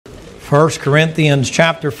1 Corinthians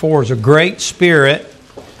chapter 4 is a great spirit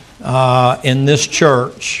in this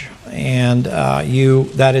church, and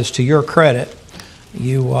that is to your credit.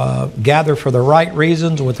 You gather for the right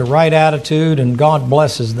reasons with the right attitude, and God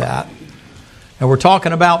blesses that. And we're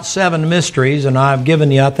talking about 7 mysteries, and I've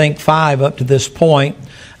given you, I think, 5 up to this point.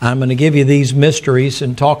 I'm going to give you these mysteries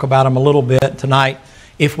and talk about them a little bit tonight.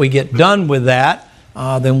 If we get done with that,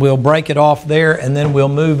 then we'll break it off there, and then we'll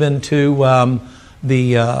move into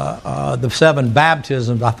the 7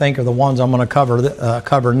 baptisms, I think, are the ones I'm going to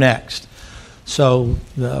cover next. So,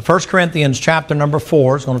 1 Corinthians chapter number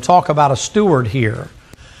 4 is going to talk about a steward here.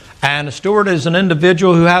 And a steward is an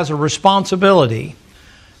individual who has a responsibility.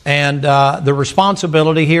 And the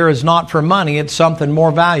responsibility here is not for money, it's something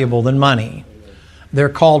more valuable than money. They're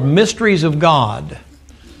called mysteries of God.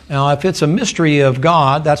 Now, if it's a mystery of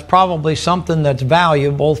God, that's probably something that's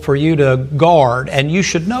valuable for you to guard, and you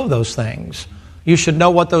should know those things. You should know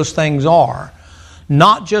what those things are.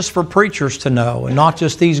 Not just for preachers to know, and not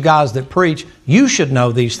just these guys that preach. You should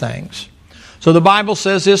know these things. So the Bible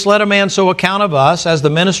says this, "Let a man so account of us as the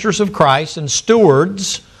ministers of Christ and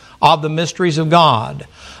stewards of the mysteries of God.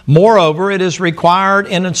 Moreover, it is required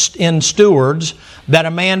in stewards that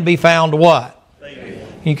a man be found" what?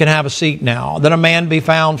 You can have a seat now. "That a man be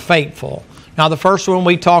found faithful." Now, the first one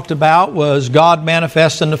we talked about was God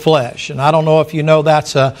manifest in the flesh. And I don't know if you know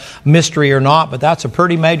that's a mystery or not, but that's a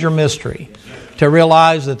pretty major mystery. To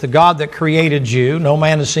realize that the God that created you, no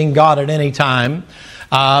man has seen God at any time,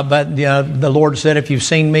 but the Lord said, "If you've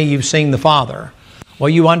seen me, you've seen the Father." Well,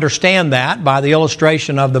 you understand that by the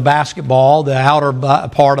illustration of the basketball. The outer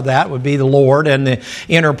part of that would be the Lord, and the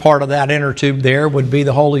inner part of that inner tube there would be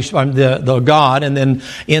the God, and then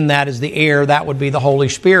in that is the air. That would be the Holy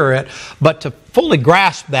Spirit. But to fully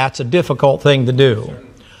grasp that's a difficult thing to do.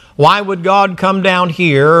 Why would God come down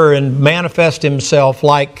here and manifest Himself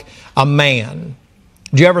like a man?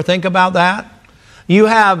 Do you ever think about that? You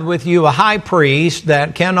have with you a high priest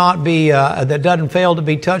that cannot be, that doesn't fail to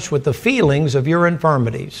be touched with the feelings of your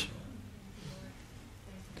infirmities.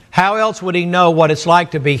 How else would He know what it's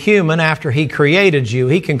like to be human after He created you?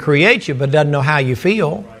 He can create you, but doesn't know how you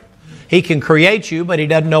feel. He can create you, but He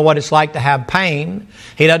doesn't know what it's like to have pain.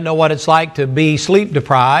 He doesn't know what it's like to be sleep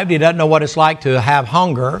deprived. He doesn't know what it's like to have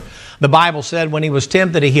hunger. The Bible said when He was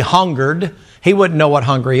tempted, He hungered. He wouldn't know what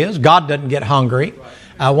hungry is. God doesn't get hungry.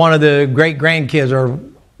 One of the great-grandkids,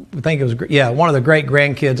 one of the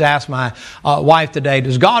great-grandkids asked my wife today,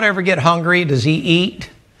 "Does God ever get hungry? Does He eat?"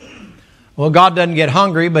 Well, God doesn't get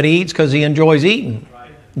hungry, but He eats because He enjoys eating.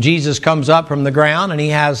 Jesus comes up from the ground, and He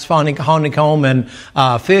has honeycomb and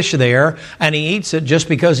fish there, and He eats it just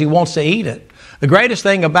because He wants to eat it. One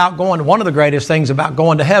of the greatest things about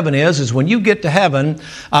going to heaven is when you get to heaven,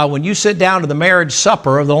 when you sit down to the marriage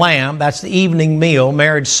supper of the Lamb, that's the evening meal,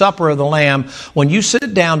 marriage supper of the Lamb, when you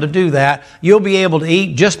sit down to do that, you'll be able to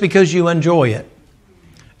eat just because you enjoy it.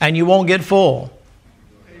 And you won't get full.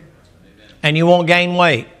 And you won't gain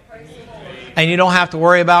weight. And you don't have to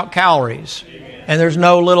worry about calories. And there's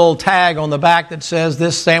no little tag on the back that says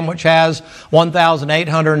this sandwich has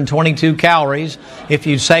 1,822 calories. If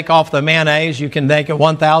you take off the mayonnaise, you can make it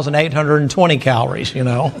 1,820 calories,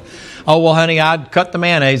 Oh, well, honey, I'd cut the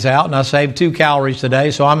mayonnaise out and I saved 2 calories today,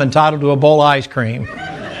 so I'm entitled to a bowl of ice cream.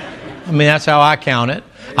 I mean, that's how I count it.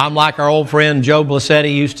 I'm like our old friend Joe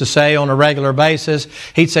Blassetti used to say on a regular basis.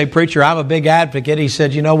 He'd say, "Preacher, I'm a big advocate." He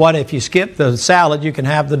said, "You know what? If you skip the salad, you can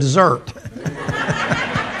have the dessert."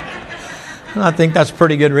 I think that's a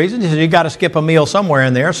pretty good reason. He said, "You got to skip a meal somewhere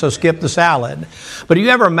in there, so skip the salad." But do you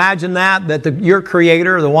ever imagine that your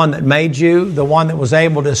Creator, the one that made you, the one that was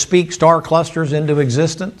able to speak star clusters into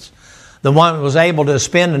existence, the one that was able to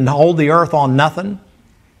spin and hold the earth on nothing,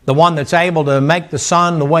 the one that's able to make the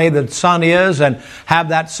sun the way the sun is and have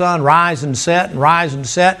that sun rise and set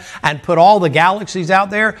and put all the galaxies out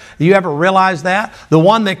there? Do you ever realize that? The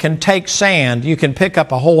one that can take sand, you can pick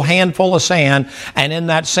up a whole handful of sand, and in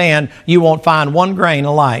that sand you won't find one grain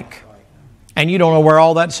alike. And you don't know where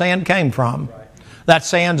all that sand came from. That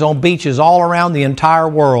sand's on beaches all around the entire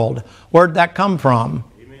world. Where'd that come from?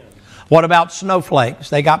 What about snowflakes?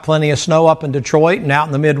 They got plenty of snow up in Detroit and out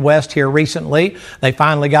in the Midwest here recently. They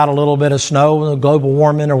finally got a little bit of snow, global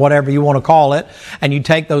warming or whatever you want to call it. And you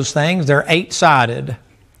take those things, they're 8-sided.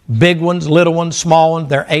 Big ones, little ones, small ones,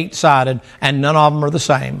 they're 8-sided, and none of them are the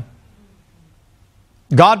same.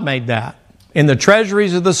 God made that. In the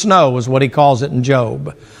treasuries of the snow is what He calls it in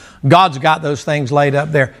Job. God's got those things laid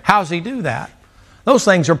up there. How does He do that? Those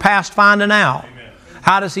things are past finding out.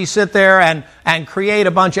 How does He sit there and create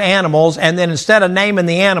a bunch of animals, and then instead of naming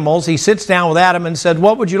the animals, He sits down with Adam and said,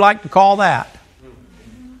 "What would you like to call that?"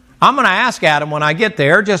 I'm going to ask Adam when I get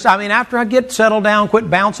there, after I get settled down, quit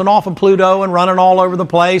bouncing off of Pluto and running all over the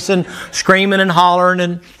place and screaming and hollering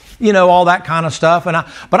and, all that kind of stuff.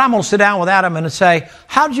 But I'm going to sit down with Adam and say,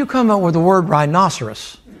 how did you come up with the word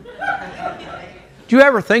rhinoceros? Do you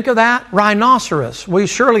ever think of that? Rhinoceros. Well,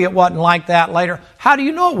 surely it wasn't like that later. How do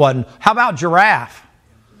you know it wasn't? How about giraffe?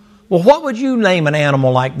 Well, what would you name an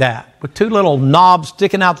animal like that? With two little knobs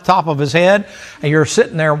sticking out the top of his head, and you're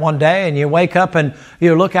sitting there one day and you wake up and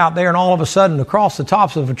you look out there and all of a sudden across the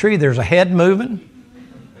tops of a tree there's a head moving?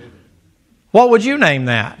 What would you name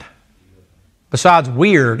that? Besides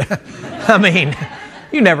weird.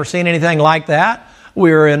 You've never seen anything like that.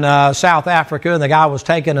 We were in South Africa, and the guy was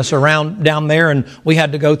taking us around down there, and we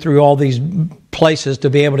had to go through all these places to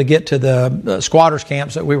be able to get to the squatters'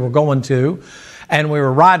 camps that we were going to. And we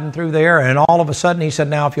were riding through there, and all of a sudden he said,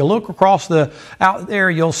 now if you look across out there,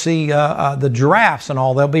 you'll see the giraffes and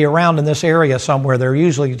all. They'll be around in this area somewhere. There are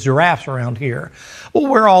usually giraffes around here. Well,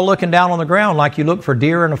 we're all looking down on the ground like you look for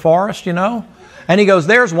deer in a forest, And he goes,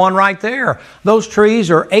 there's one right there. Those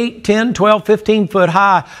trees are 8, 10, 12, 15 foot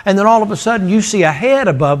high. And then all of a sudden you see a head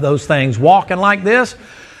above those things walking like this.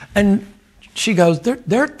 And she goes,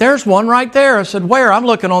 there's one right there. I said, where? I'm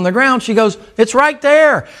looking on the ground. She goes, it's right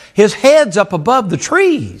there. His head's up above the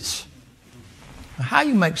trees. How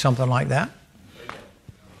you make something like that?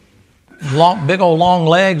 Big old long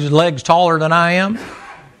legs taller than I am.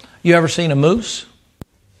 You ever seen a moose?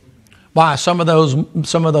 Why, some of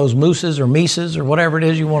those mooses or mises or whatever it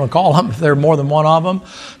is you want to call them, if there are more than one of them,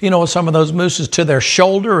 some of those mooses to their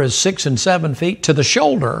shoulder is 6 and 7 feet to the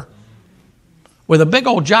shoulder, with a big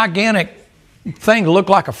old gigantic thing to look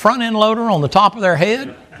like a front end loader on the top of their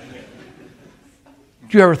head.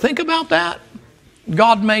 Do you ever think about that?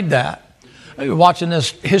 God made that. You're watching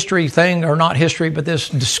this history thing, or not history, but this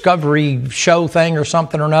discovery show thing or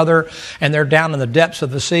something or another, and they're down in the depths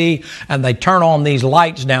of the sea, and they turn on these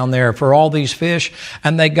lights down there for all these fish,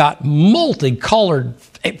 and they got multicolored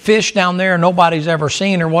fish down there nobody's ever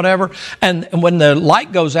seen or whatever, and when the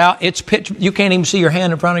light goes out, it's pitch. You can't even see your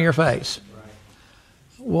hand in front of your face.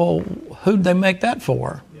 Well, who'd they make that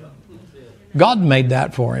for? God made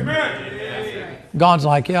that for him. God's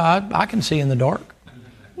like, yeah, I can see in the dark.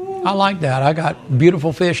 I like that. I got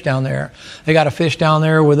beautiful fish down there. They got a fish down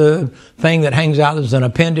there with a thing that hangs out as an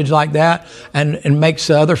appendage like that and makes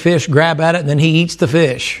the other fish grab at it, and then he eats the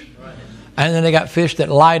fish. And then they got fish that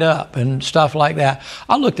light up and stuff like that.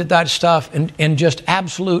 I looked at that stuff in just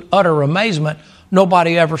absolute, utter amazement.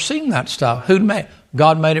 Nobody ever seen that stuff. Who'd made it?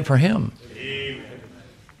 God made it for him.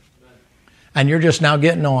 And you're just now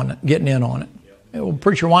getting in on it. Well,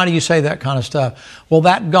 preacher, why do you say that kind of stuff? Well,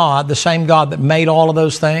 that God, the same God that made all of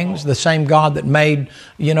those things, the same God that made,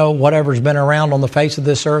 whatever's been around on the face of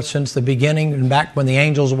this earth since the beginning, and back when the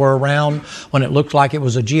angels were around, when it looked like it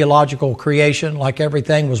was a geological creation, like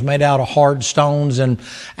everything was made out of hard stones, and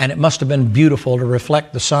it must have been beautiful to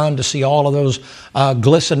reflect the sun, to see all of those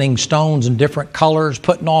glistening stones in different colors,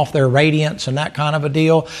 putting off their radiance and that kind of a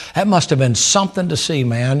deal. That must have been something to see,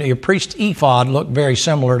 man. Your priest's ephod looked very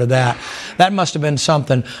similar to that. That must have been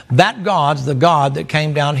something. That God's the God that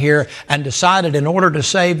came down here and decided in order to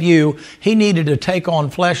save you, he needed to take on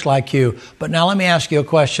flesh like you. But now let me ask you a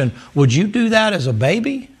question. Would you do that as a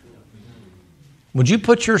baby? Would you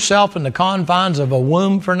put yourself in the confines of a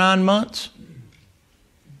womb for 9 months?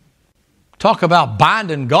 Talk about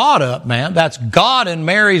binding God up, man. That's God in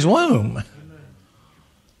Mary's womb.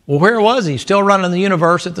 Well, where was he? Still running the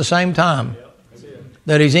universe at the same time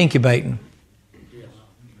that he's incubating.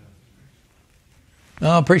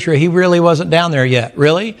 Oh, pretty sure he really wasn't down there yet.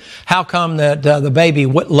 Really? How come that the baby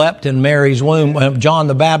leapt in Mary's womb? John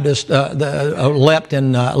the Baptist leapt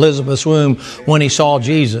in Elizabeth's womb when he saw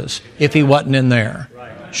Jesus, if he wasn't in there.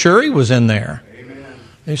 Sure, he was in there.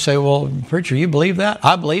 You say, well, preacher, you believe that?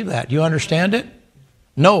 I believe that. You understand it?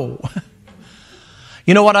 No.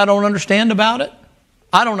 You know what I don't understand about it?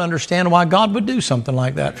 I don't understand why God would do something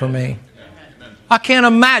like that for me. I can't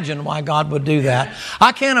imagine why God would do that.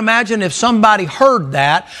 I can't imagine if somebody heard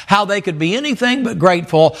that, how they could be anything but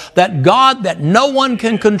grateful that God that no one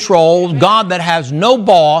can control, God that has no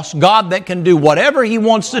boss, God that can do whatever he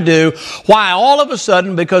wants to do, why all of a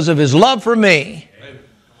sudden, because of his love for me,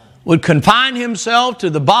 would confine himself to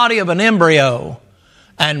the body of an embryo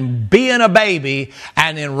and being a baby,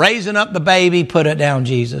 and then raising up the baby, put it down,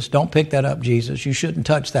 Jesus. Don't pick that up, Jesus. You shouldn't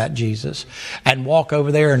touch that, Jesus. And walk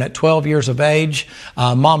over there, and at 12 years of age,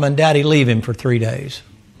 Mom and Daddy leave him for 3 days.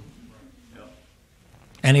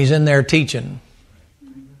 And he's in there teaching.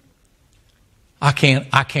 I can't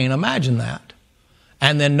imagine that.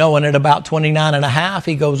 And then knowing at about 29 and a half,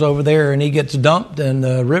 he goes over there and he gets dunked in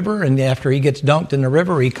the river. And after he gets dunked in the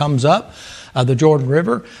river, he comes up the Jordan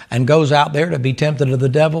River and goes out there to be tempted of the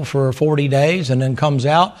devil for 40 days, and then comes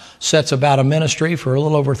out, sets about a ministry for a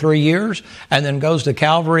little over 3 years, and then goes to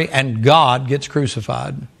Calvary, and God gets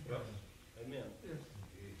crucified.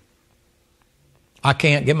 I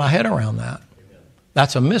can't get my head around that.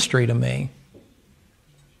 That's a mystery to me.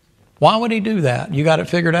 Why would he do that? You got it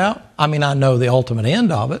figured out? I mean, I know the ultimate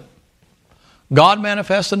end of it. God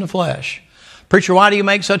manifest in the flesh. Preacher, why do you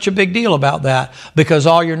make such a big deal about that? Because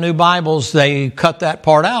all your new Bibles, they cut that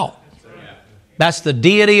part out. That's the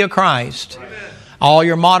deity of Christ. All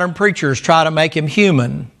your modern preachers try to make him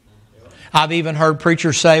human. I've even heard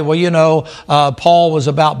preachers say, well, you know, Paul was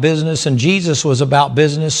about business and Jesus was about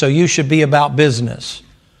business, so you should be about business.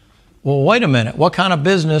 Well, wait a minute. What kind of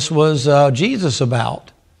business was Jesus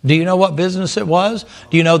about? Do you know what business it was?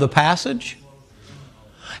 Do you know the passage?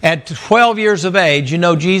 At 12 years of age, you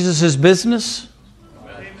know Jesus' business?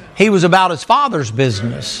 He was about his Father's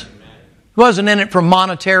business. He wasn't in it for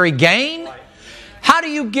monetary gain. How do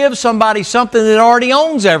you give somebody something that already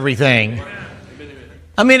owns everything?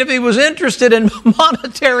 I mean, if he was interested in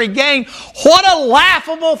monetary gain, what a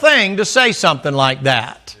laughable thing to say something like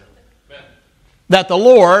that. That the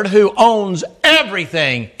Lord, who owns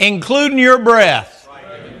everything, including your breath,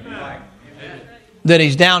 that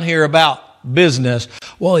he's down here about business.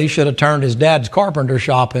 Well, he should have turned his dad's carpenter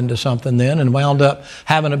shop into something then and wound up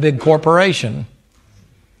having a big corporation.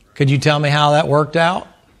 Could you tell me how that worked out?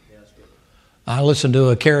 I listened to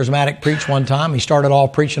a charismatic preach one time. He started all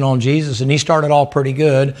preaching on Jesus, and he started all pretty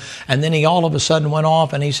good. And then he all of a sudden went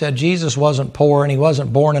off and he said Jesus wasn't poor, and he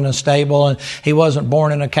wasn't born in a stable, and he wasn't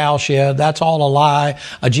born in a cow shed. That's all a lie.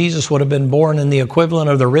 Jesus would have been born in the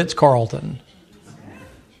equivalent of the Ritz-Carlton.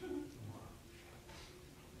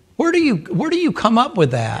 Where do you come up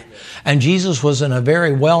with that? And Jesus was in a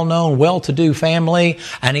very well-known, well-to-do family,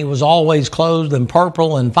 and he was always clothed in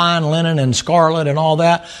purple and fine linen and scarlet and all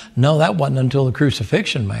that. No, that wasn't until the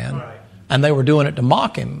crucifixion, man. And they were doing it to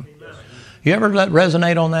mock him. You ever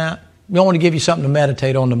resonate on that? I want to give you something to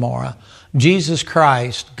meditate on tomorrow. Jesus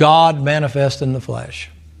Christ, God manifest in the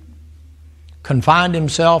flesh, confined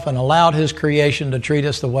himself and allowed his creation to treat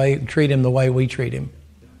him the way we treat him.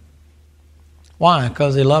 Why?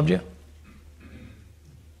 Because he loved you?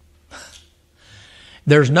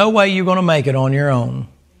 There's no way you're going to make it on your own.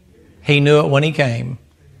 He knew it when he came.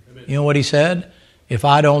 You know what he said? If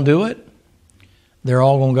I don't do it, they're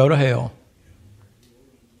all going to go to hell.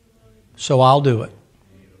 So I'll do it.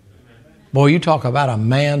 Boy, you talk about a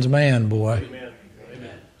man's man, boy.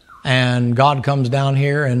 And God comes down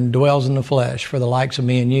here and dwells in the flesh for the likes of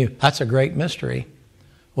me and you. That's a great mystery.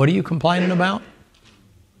 What are you complaining about?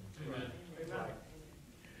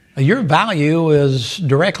 Your value is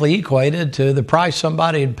directly equated to the price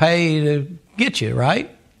somebody would pay to get you,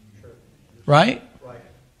 right? Right?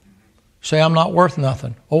 Say, I'm not worth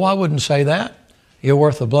nothing. Oh, I wouldn't say that. You're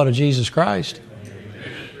worth the blood of Jesus Christ.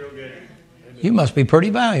 You must be pretty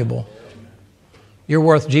valuable. You're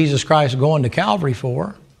worth Jesus Christ going to Calvary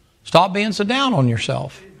for. Stop being so down on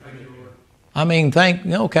yourself. I mean, thank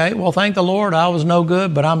the Lord. I was no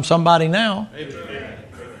good, but I'm somebody now.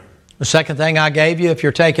 The second thing I gave you, if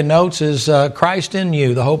you're taking notes, is Christ in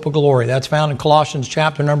you, the hope of glory. That's found in Colossians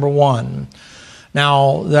chapter number 1.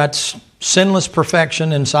 Now, that's sinless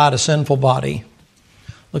perfection inside a sinful body.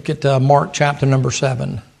 Look at Mark chapter number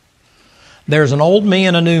 7. There's an old me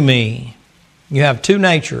and a new me. You have two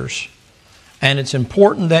natures, and it's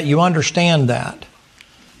important that you understand that.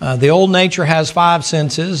 The old nature has 5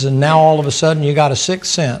 senses, and now all of a sudden you got a 6th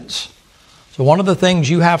sense. So one of the things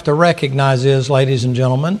you have to recognize is, ladies and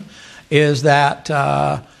gentlemen, is that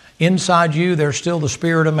inside you there's still the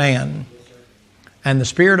spirit of man. And the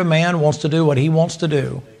spirit of man wants to do what he wants to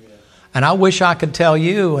do. And I wish I could tell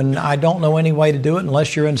you, and I don't know any way to do it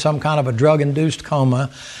unless you're in some kind of a drug-induced coma.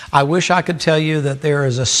 I wish I could tell you that there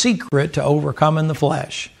is a secret to overcoming the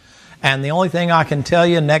flesh. And the only thing I can tell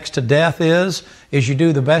you next to death is you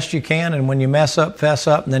do the best you can, and when you mess up, fess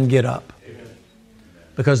up, and then get up.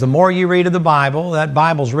 Because the more you read of the Bible, that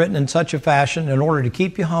Bible's written in such a fashion in order to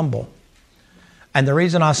keep you humble. And the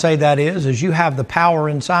reason I say that is you have the power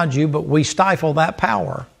inside you, but we stifle that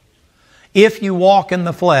power. If you walk in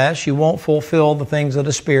the flesh, you won't fulfill the things of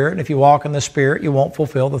the Spirit. And if you walk in the Spirit, you won't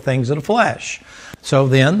fulfill the things of the flesh. So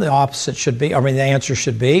then the answer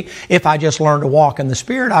should be, if I just learn to walk in the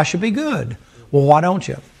Spirit, I should be good. Well, why don't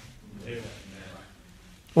you?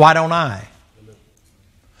 Why don't I?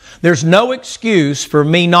 There's no excuse for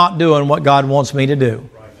me not doing what God wants me to do.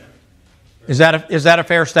 Is that a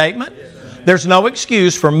fair statement? There's no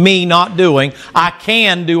excuse for me not doing. I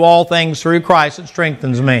can do all things through Christ that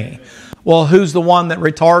strengthens me. Well, who's the one that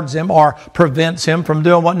retards him or prevents him from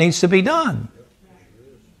doing what needs to be done?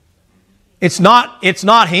 It's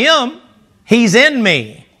not him. He's in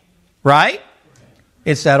me. Right?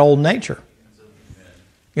 It's that old nature.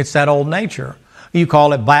 It's that old nature. You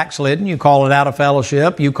call it backslidden, you call it out of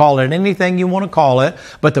fellowship, you call it anything you want to call it.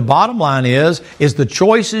 But the bottom line is the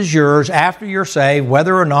choice is yours after you're saved,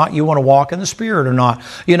 whether or not you want to walk in the Spirit or not.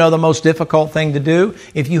 You know, the most difficult thing to do,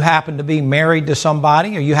 if you happen to be married to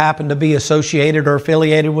somebody, or you happen to be associated or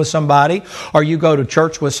affiliated with somebody, or you go to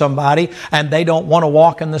church with somebody, and they don't want to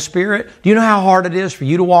walk in the Spirit, do you know how hard it is for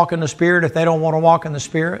you to walk in the Spirit if they don't want to walk in the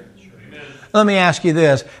Spirit? Amen. Let me ask you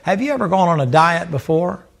this. Have you ever gone on a diet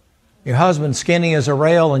before? Your husband's skinny as a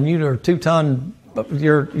rail, and you are 2 ton.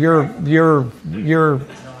 You're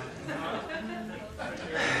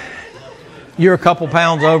a couple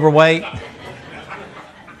pounds overweight.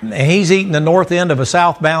 He's eating the north end of a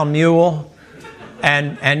southbound mule,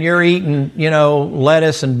 and you're eating,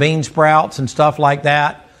 lettuce and bean sprouts and stuff like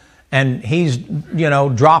that, and he's,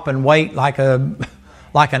 dropping weight like an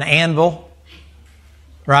anvil,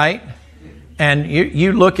 right? And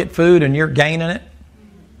you look at food and you're gaining it.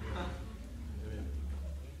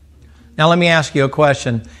 Now let me ask you a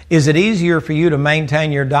question. Is it easier for you to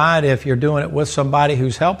maintain your diet if you're doing it with somebody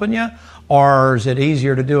who's helping you, or is it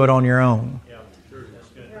easier to do it on your own? Yeah, sure. That's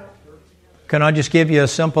good. Can I just give you a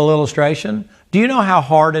simple illustration? Do you know how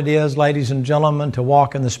hard it is, ladies and gentlemen, to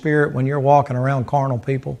walk in the Spirit when you're walking around carnal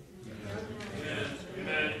people?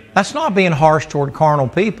 Amen. That's not being harsh toward carnal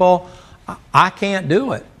people. I can't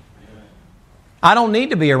do it. I don't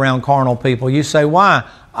need to be around carnal people. You say, why?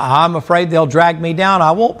 I'm afraid they'll drag me down.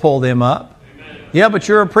 I won't pull them up. Amen. Yeah, but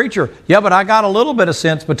you're a preacher. Yeah, but I got a little bit of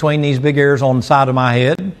sense between these big ears on the side of my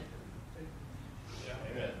head.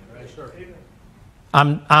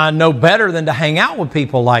 I know better than to hang out with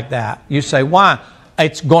people like that. You say, why?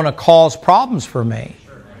 It's going to cause problems for me.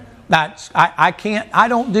 I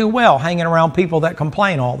don't do well hanging around people that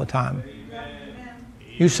complain all the time.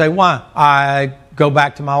 You say, why? I go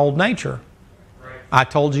back to my old nature. I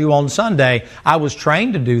told you on Sunday, I was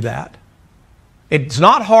trained to do that. It's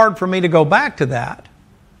not hard for me to go back to that.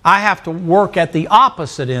 I have to work at the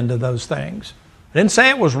opposite end of those things. I didn't say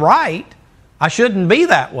it was right. I shouldn't be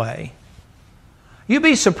that way. You'd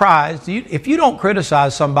be surprised. If you don't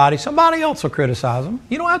criticize somebody else will criticize them.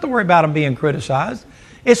 You don't have to worry about them being criticized.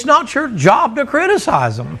 It's not your job to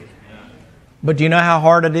criticize them. But do you know how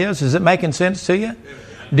hard it is? Is it making sense to you?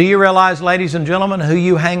 Do you realize, ladies and gentlemen, who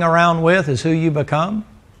you hang around with is who you become?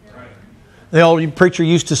 The old preacher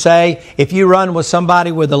used to say, if you run with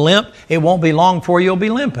somebody with a limp, it won't be long before you'll be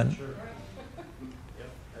limping.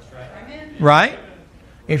 Right?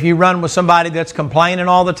 If you run with somebody that's complaining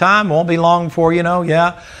all the time, it won't be long before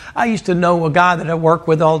yeah. I used to know a guy that I worked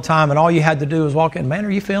with all the time, and all you had to do was walk in, man, are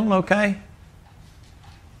you feeling okay?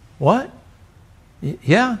 What?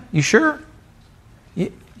 Yeah, you sure?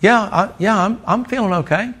 I'm feeling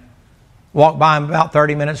okay. Walk by him about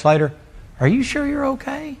 30 minutes later. Are you sure you're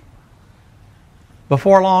okay?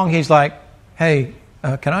 Before long, he's like, hey,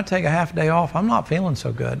 can I take a half day off? I'm not feeling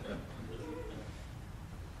so good.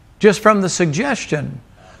 Just from the suggestion.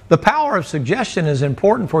 The power of suggestion is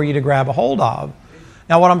important for you to grab a hold of.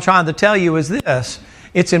 Now, what I'm trying to tell you is this.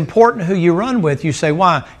 It's important who you run with. You say,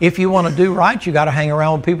 why? If you want to do right, you got to hang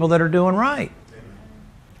around with people that are doing right.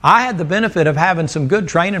 I had the benefit of having some good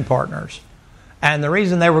training partners. And the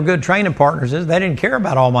reason they were good training partners is they didn't care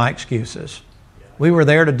about all my excuses. We were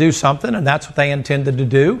there to do something, and that's what they intended to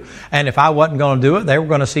do. And if I wasn't going to do it, they were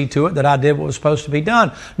going to see to it that I did what was supposed to be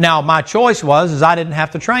done. Now, my choice was I didn't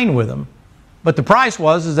have to train with them. But the price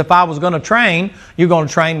was if I was going to train, you're going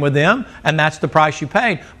to train with them, and that's the price you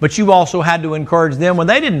paid. But you also had to encourage them when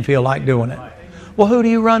they didn't feel like doing it. Well, who do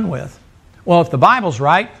you run with? Well, if the Bible's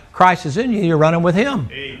right, Christ is in you, you're running with Him.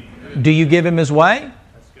 Amen. Do you give Him His way?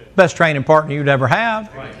 Best training partner you'd ever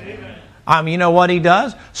have. Right. You know what He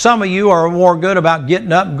does? Some of you are more good about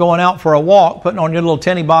getting up and going out for a walk, putting on your little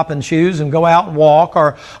tenny bopping shoes and go out and walk,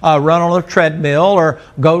 or run on a treadmill, or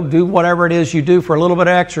go do whatever it is you do for a little bit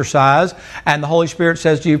of exercise. And the Holy Spirit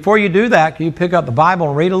says to you, before you do that, can you pick up the Bible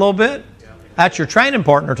and read a little bit? Yeah. That's your training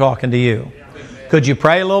partner talking to you. Yeah. Could you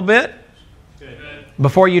pray a little bit?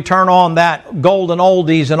 Before you turn on that golden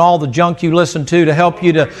oldies and all the junk you listen to help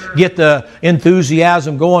you to get the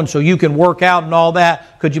enthusiasm going so you can work out and all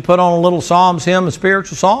that, could you put on a little Psalms, hymn, and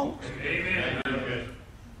spiritual song? Amen.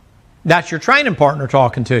 That's your training partner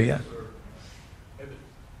talking to you.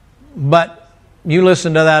 But you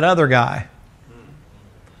listen to that other guy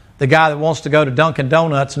The guy that wants to go to Dunkin'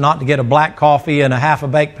 Donuts not to get a black coffee and a half a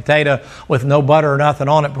baked potato with no butter or nothing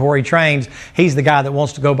on it before he trains, he's the guy that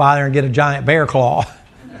wants to go by there and get a giant bear claw.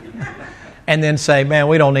 And then say, man,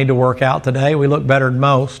 we don't need to work out today. We look better than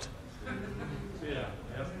most.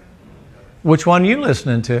 Which one are you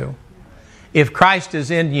listening to? If Christ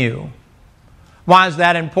is in you. Why is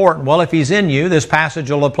that important? Well, if He's in you, this passage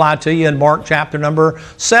will apply to you in Mark chapter number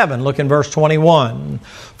 7. Look in verse 21.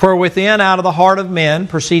 For within, out of the heart of men,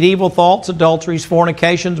 proceed evil thoughts, adulteries,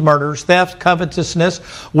 fornications, murders, thefts, covetousness,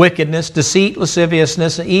 wickedness, deceit,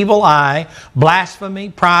 lasciviousness, an evil eye, blasphemy,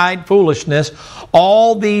 pride, foolishness.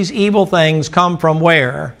 All these evil things come from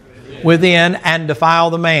where? Within, and defile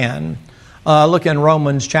the man. Look in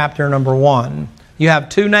Romans chapter number 1. You have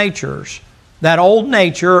two natures. That old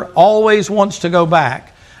nature always wants to go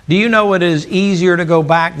back. Do you know it is easier to go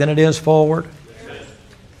back than it is forward?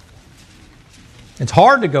 It's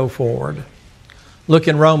hard to go forward. Look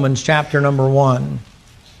in Romans chapter number 1.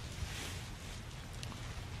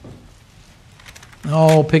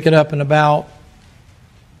 Oh, pick it up in about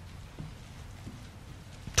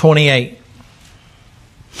 28.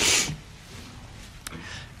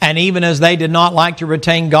 And even as they did not like to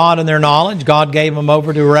retain God in their knowledge, God gave them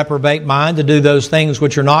over to a reprobate mind to do those things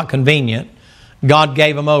which are not convenient. God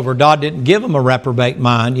gave them over. God didn't give them a reprobate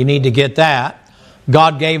mind. You need to get that.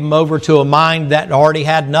 God gave them over to a mind that already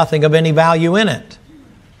had nothing of any value in it.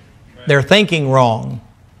 They're thinking wrong.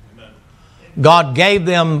 God gave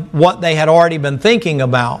them what they had already been thinking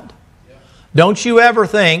about. Don't you ever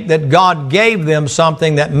think that God gave them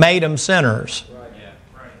something that made them sinners.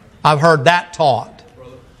 I've heard that taught.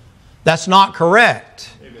 That's not correct.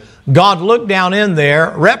 God looked down in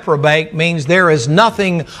there. Reprobate means there is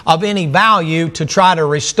nothing of any value to try to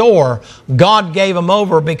restore. God gave them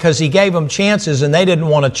over because He gave them chances and they didn't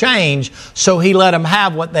want to change, so He let them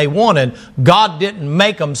have what they wanted. God didn't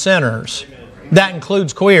make them sinners. That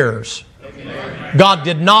includes queers. God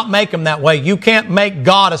did not make them that way. You can't make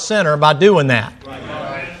God a sinner by doing that.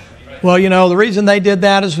 Well, you know, the reason they did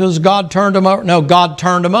that is because God turned them over. No, God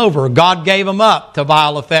turned them over. God gave them up to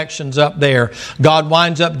vile affections up there. God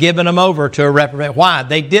winds up giving them over to a reprobate. Why?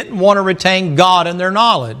 They didn't want to retain God in their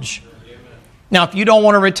knowledge. Now, if you don't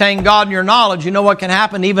want to retain God in your knowledge, you know what can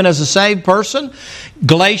happen even as a saved person?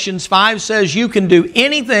 Galatians 5 says you can do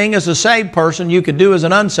anything as a saved person you could do as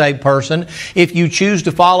an unsaved person if you choose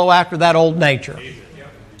to follow after that old nature.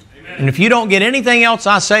 And if you don't get anything else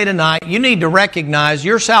I say tonight, you need to recognize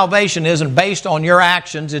your salvation isn't based on your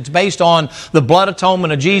actions. It's based on the blood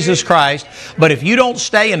atonement of Jesus Christ. But if you don't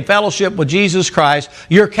stay in fellowship with Jesus Christ,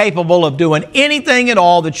 you're capable of doing anything at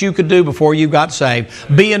all that you could do before you got saved.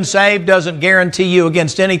 Being saved doesn't guarantee you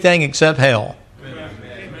against anything except hell.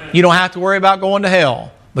 You don't have to worry about going to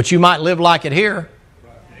hell, but you might live like it here.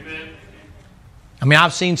 I mean,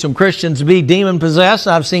 I've seen some Christians be demon-possessed.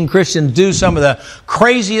 I've seen Christians do some of the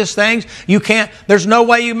craziest things. There's no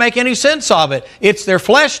way you make any sense of it. It's their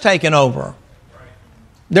flesh taking over.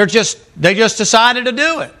 They just decided to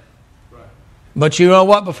do it. But you know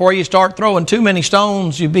what? Before you start throwing too many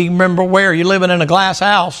stones, you remember where you're living in a glass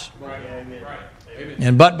house.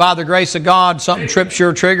 And but by the grace of God, something trips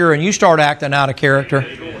your trigger and you start acting out of character.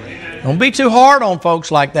 Don't be too hard on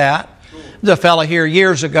folks like that. There's a fella here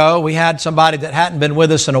years ago. We had somebody that hadn't been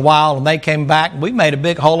with us in a while, and they came back. We made a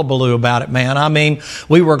big hullabaloo about it, man. I mean,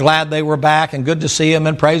 we were glad they were back, and good to see them,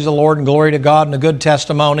 and praise the Lord, and glory to God, and a good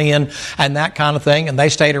testimony, and that kind of thing. And they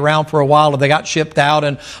stayed around for a while, and they got shipped out,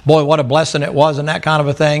 and boy, what a blessing it was, and that kind of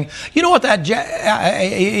a thing. You know what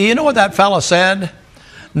that fella said?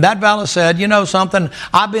 That fella said, you know something,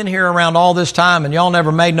 I've been here around all this time, and y'all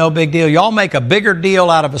never made no big deal. Y'all make a bigger deal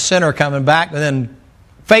out of a sinner coming back than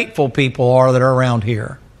faithful people are that are around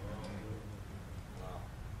here.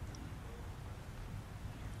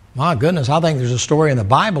 My goodness, I think there's a story in the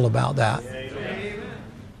Bible about that.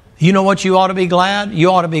 You know what you ought to be glad?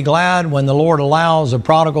 You ought to be glad when the Lord allows a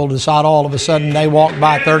prodigal to decide all of a sudden they walk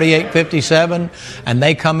by 3857 and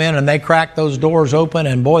they come in and they crack those doors open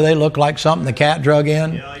and boy, they look like something the cat drug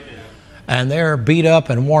in. And they're beat up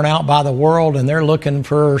and worn out by the world and they're looking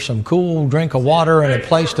for some cool drink of water and a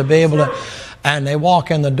place to be able to... And they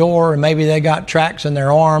walk in the door and maybe they got tracks in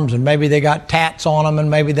their arms and maybe they got tats on them and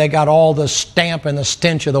maybe they got all the stamp and the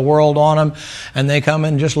stench of the world on them and they come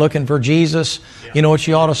in just looking for Jesus. You know what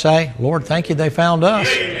you ought to say? Lord, thank you they found us.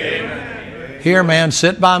 Amen. Here, man,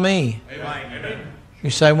 sit by me. Amen.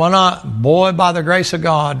 You say, why not? Boy, by the grace of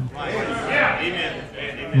God.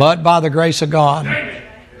 But by the grace of God.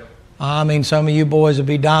 I mean, some of you boys would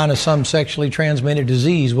be dying of some sexually transmitted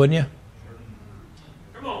disease, wouldn't you?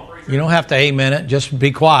 You don't have to amen it. Just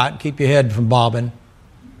be quiet. Keep your head from bobbing.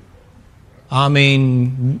 I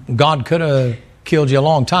mean, God could have killed you a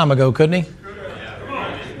long time ago, couldn't He?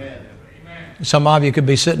 Some of you could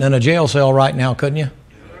be sitting in a jail cell right now, couldn't you?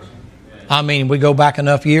 I mean, we go back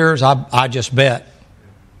enough years, I just bet.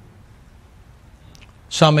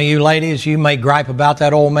 Some of you ladies, you may gripe about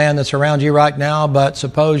that old man that's around you right now, but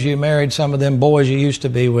suppose you married some of them boys you used to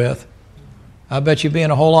be with. I bet you'd be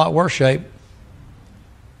in a whole lot worse shape.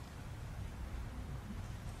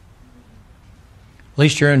 At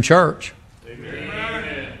least you're in church.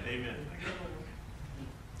 Amen.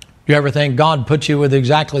 Do you ever think God put you with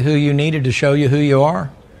exactly who you needed to show you who you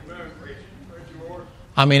are?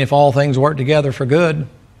 I mean, if all things work together for good.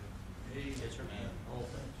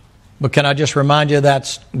 But can I just remind you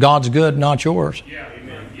that's God's good, not yours? Yeah.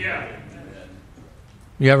 Amen. Yeah.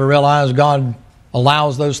 You ever realize God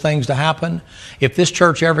allows those things to happen? If this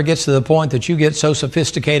church ever gets to the point that you get so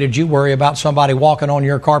sophisticated you worry about somebody walking on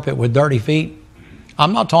your carpet with dirty feet,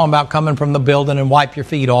 I'm not talking about coming from the building and wipe your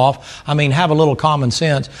feet off. I mean, have a little common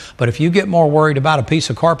sense. But if you get more worried about a piece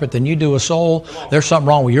of carpet than you do a soul, there's something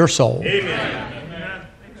wrong with your soul. Amen.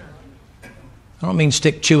 I don't mean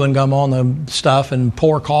stick chewing gum on the stuff and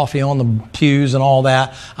pour coffee on the pews and all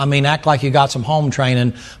that. I mean, act like you got some home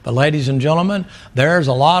training. But ladies and gentlemen, there's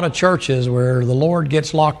a lot of churches where the Lord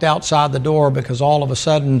gets locked outside the door because all of a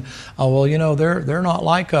sudden, oh, well, you know, they're not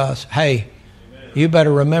like us. Hey, you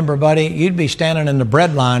better remember, buddy, you'd be standing in the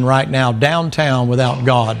bread line right now downtown without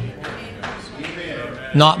God.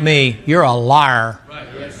 Not me. You're a liar.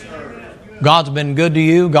 God's been good to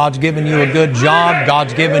you. God's given you a good job.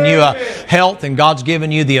 God's given you a health, and God's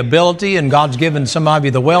given you the ability, and God's given some of you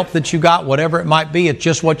the wealth that you got, whatever it might be. It's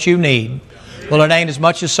just what you need. Well, it ain't as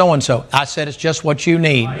much as so-and-so. I said it's just what you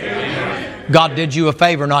need. God did you a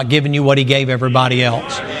favor not giving you what He gave everybody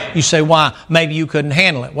else. You say, why? Maybe you couldn't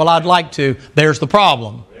handle it. Well, I'd like to. There's the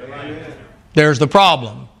problem. There's the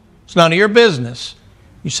problem. It's none of your business.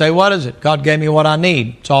 You say, what is it? God gave me what I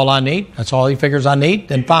need. It's all I need. That's all He figures I need.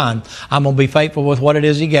 Then fine. I'm going to be faithful with what it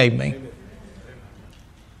is He gave me.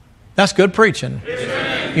 That's good preaching.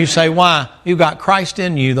 You say, why? You got Christ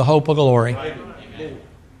in you, the hope of glory.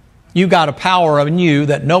 You got a power in you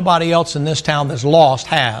that nobody else in this town that's lost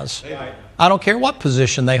has. I don't care what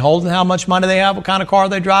position they hold and how much money they have, what kind of car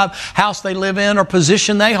they drive, house they live in, or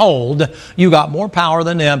position they hold. You got more power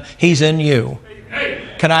than them. He's in you.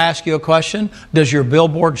 Can I ask you a question? Does your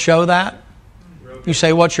billboard show that? You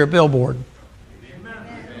say, what's your billboard?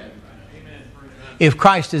 If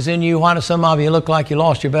Christ is in you, why do some of you look like you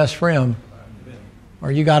lost your best friend?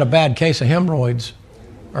 Or you got a bad case of hemorrhoids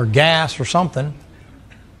or gas or something?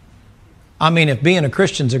 I mean, if being a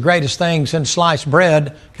Christian's the greatest thing since sliced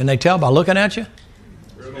bread, can they tell by looking at you?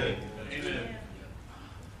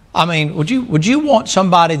 I mean, would you want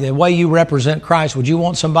somebody, the way you represent Christ, would you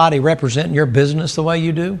want somebody representing your business the way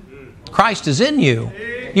you do? Christ is in you.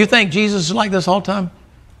 You think Jesus is like this all the time?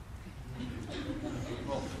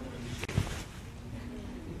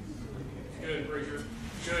 Good, preacher.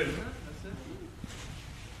 Good.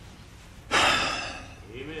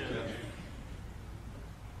 Amen.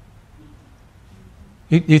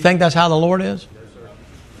 You think that's how the Lord is?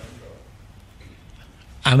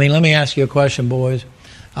 I mean, let me ask you a question, boys.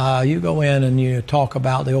 You go in and you talk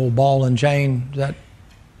about the old ball and chain.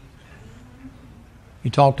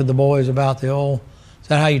 You talk to the boys about the old. Is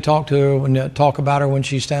that how you talk to her when you talk about her when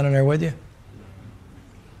she's standing there with you?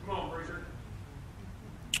 Come on, preacher.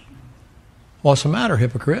 What's the matter,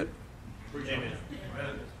 hypocrite? Amen.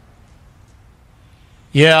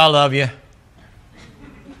 Yeah, I love you.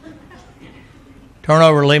 Turn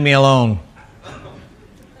over and leave me alone.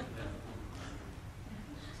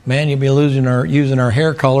 Man, you'll be using our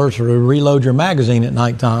hair colors to reload your magazine at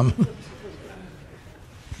nighttime.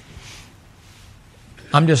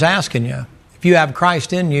 I'm just asking you. If you have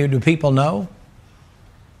Christ in you, do people know?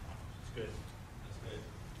 That's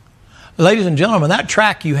good. Ladies and gentlemen, that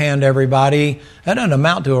tract you hand everybody, that doesn't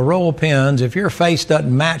amount to a roll of pens if your face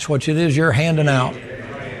doesn't match what it is you're handing out.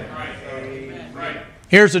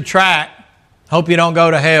 Here's a tract. Hope you don't go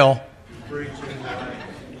to hell.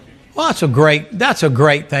 Well, that's a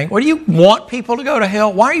great thing. Well, do you want people to go to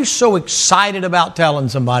hell? Why are you so excited about telling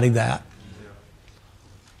somebody that?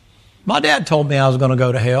 My dad told me I was going to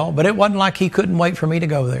go to hell, but it wasn't like he couldn't wait for me to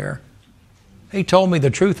go there. He told me the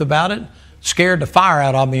truth about it, scared the fire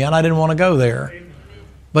out of me, and I didn't want to go there.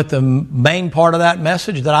 But the main part of that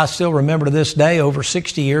message that I still remember to this day, over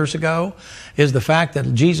 60 years ago, is the fact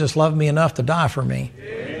that Jesus loved me enough to die for me.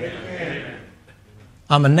 Amen.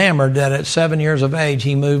 I'm enamored that at 7 years of age,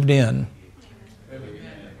 He moved in.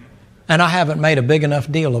 And I haven't made a big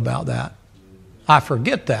enough deal about that. I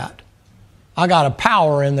forget that. I got a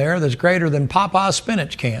power in there that's greater than Popeye's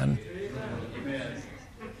spinach can.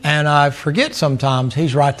 And I forget sometimes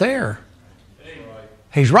He's right there.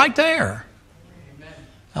 He's right there.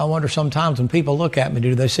 I wonder sometimes when people look at me,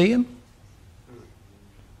 do they see Him?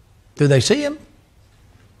 Do they see Him?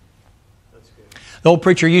 The old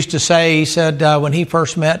preacher used to say, he said when he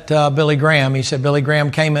first met Billy Graham, he said Billy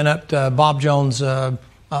Graham came in at Bob Jones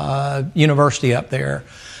University up there.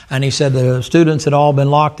 And he said the students had all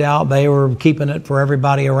been locked out. They were keeping it for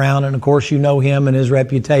everybody around. And, of course, you know him and his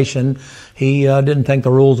reputation. He didn't think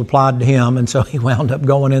the rules applied to him, and so he wound up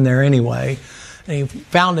going in there anyway. And he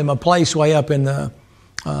found him a place way up in the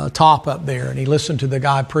top up there, and he listened to the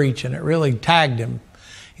guy preach, and it really tagged him.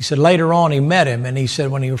 He said later on he met him, and he said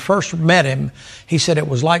when he first met him, he said it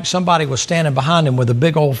was like somebody was standing behind him with a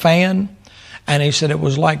big old fan. And he said it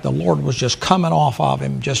was like the Lord was just coming off of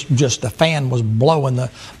him. Just the fan was blowing the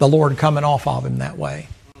Lord coming off of him that way.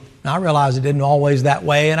 Now, I realize it didn't always that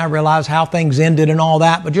way, and I realize how things ended and all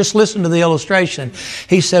that, but just listen to the illustration.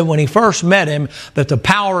 He said when he first met him that the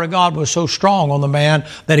power of God was so strong on the man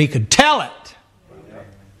that he could tell it.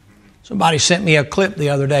 Somebody sent me a clip the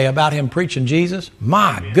other day about him preaching Jesus.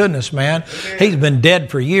 My goodness, man. He's been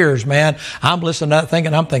dead for years, man. I'm listening to that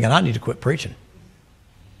thinking, I need to quit preaching.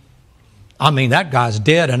 I mean, that guy's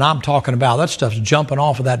dead, and I'm talking about that stuff's jumping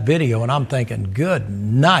off of that video, and I'm thinking, good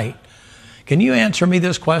night. Can you answer me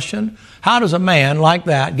this question? How does a man like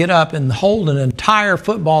that get up and hold an entire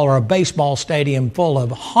football or a baseball stadium full of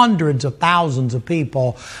hundreds of thousands of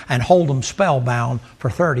people and hold them spellbound for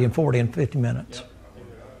 30 and 40 and 50 minutes?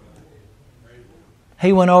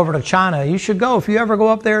 He went over to China. You should go. If you ever go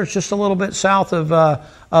up there, it's just a little bit south of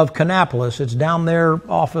Kannapolis. It's down there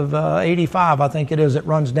off of 85, I think it is. It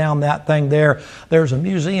runs down that thing there. There's a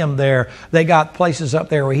museum there. They got places up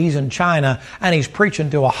there where he's in China, and he's preaching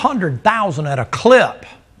to 100,000 at a clip.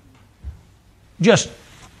 Just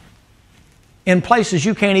in places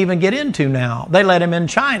you can't even get into now. They let him in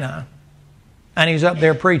China, and he's up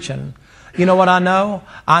there preaching. You know what I know?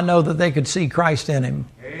 I know that they could see Christ in him.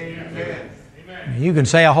 Amen. You can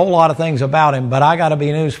say a whole lot of things about him, but I got to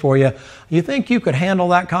be news for you. You think you could handle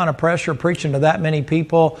that kind of pressure preaching to that many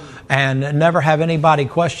people and never have anybody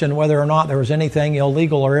question whether or not there was anything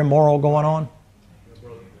illegal or immoral going on?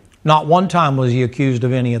 Not one time was he accused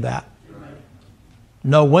of any of that.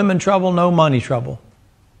 No women trouble, no money trouble.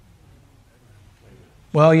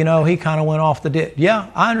 Well, you know, he kind of went off the ditch. Yeah,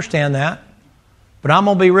 I understand that. But I'm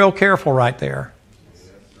going to be real careful right there.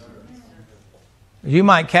 You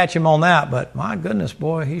might catch him on that, but my goodness,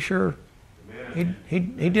 boy, he sure, he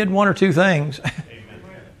did one or two things.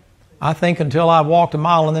 I think until I've walked a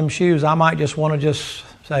mile in them shoes, I might just want to just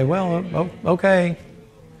say, well, okay.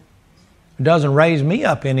 It doesn't raise me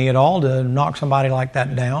up any at all to knock somebody like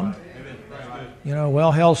that down. You know,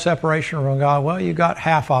 well, hell's separation from God. Well, you got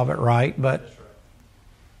half of it right, but,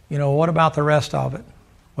 you know, what about the rest of it?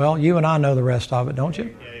 Well, you and I know the rest of it, don't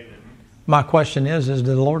you? My question is do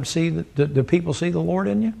the Lord see, do people see the Lord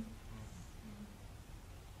in you?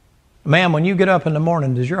 Ma'am, when you get up in the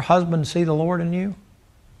morning, does your husband see the Lord in you?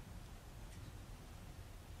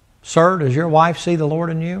 Sir, does your wife see the Lord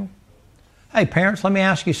in you? Hey, parents, let me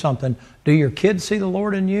ask you something. Do your kids see the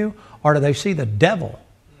Lord in you, or do they see the devil?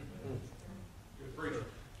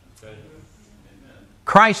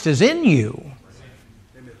 Christ is in you.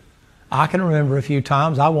 I can remember a few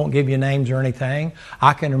times, I won't give you names or anything,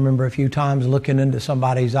 I can remember a few times looking into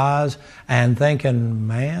somebody's eyes and thinking,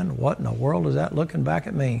 man, what in the world is that looking back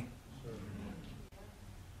at me?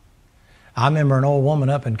 I remember an old woman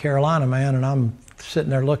up in Carolina, man, and I'm sitting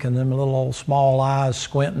there looking at them little old small eyes,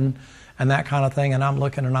 squinting and that kind of thing, and I'm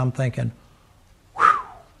looking and I'm thinking, whew,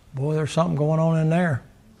 boy, there's something going on in there.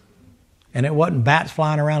 And it wasn't bats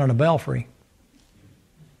flying around in a belfry.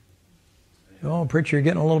 Oh, preacher, you're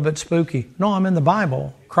getting a little bit spooky. No, I'm in the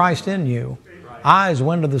Bible. Christ in you. Eyes,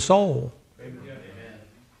 wind of the soul.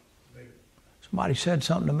 Somebody said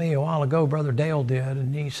something to me a while ago, Brother Dale did,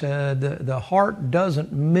 and he said, the heart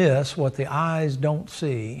doesn't miss what the eyes don't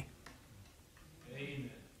see.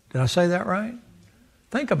 Did I say that right?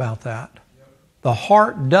 Think about that. The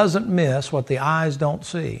heart doesn't miss what the eyes don't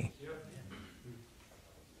see.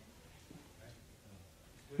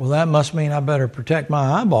 Well, that must mean I better protect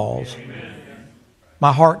my eyeballs.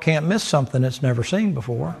 My heart can't miss something it's never seen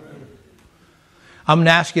before. I'm going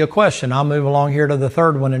to ask you a question. I'll move along here to the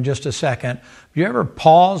third one in just a second. Have you ever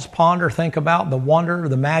pause, ponder, think about the wonder,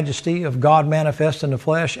 the majesty of God manifest in the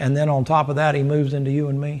flesh, and then on top of that, He moves into you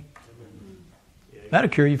and me? That'll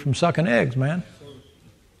cure you from sucking eggs, man.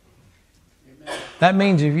 That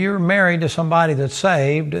means if you're married to somebody that's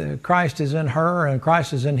saved, Christ is in her and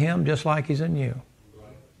Christ is in him just like He's in you.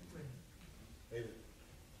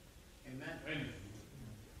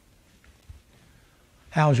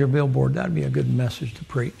 How's your billboard? That'd be a good message to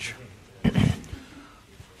preach.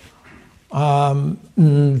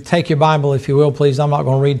 Take your Bible, if you will, please. I'm not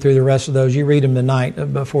going to read through the rest of those. You read them tonight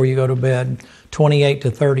before you go to bed. 28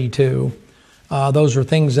 to 32. Those are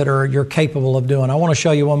things that you're capable of doing. I want to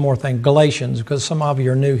show you one more thing. Galatians, because some of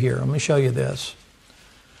you are new here. Let me show you this.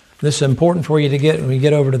 This is important for you to get when you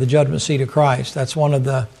get over to the judgment seat of Christ. That's one of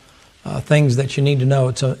the things that you need to know.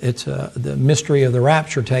 It's the mystery of the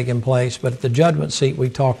rapture taking place. But at the judgment seat we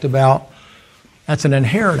talked about, that's an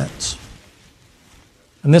inheritance.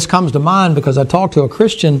 And this comes to mind because I talked to a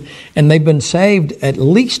Christian and they've been saved at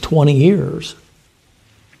least 20 years.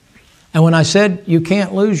 And when I said you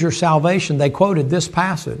can't lose your salvation, they quoted this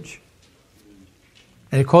passage.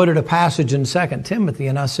 And they quoted a passage in 2 Timothy.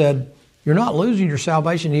 And I said, you're not losing your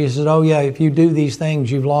salvation. He said, oh yeah, if you do these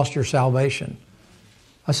things, you've lost your salvation.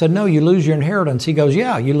 I said, no, you lose your inheritance. He goes,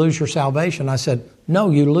 yeah, you lose your salvation. I said,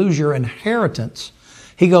 no, you lose your inheritance.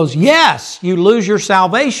 He goes, yes, you lose your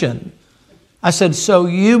salvation. I said, so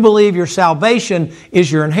you believe your salvation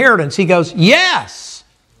is your inheritance? He goes, yes.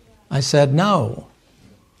 I said, no.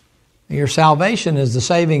 Your salvation is the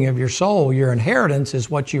saving of your soul. Your inheritance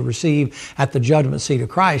is what you receive at the judgment seat of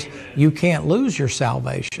Christ. You can't lose your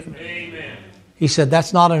salvation. Amen. He said,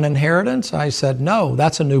 that's not an inheritance? I said, no,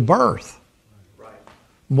 that's a new birth.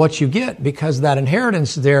 What you get, because that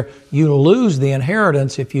inheritance is there, you lose the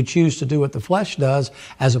inheritance if you choose to do what the flesh does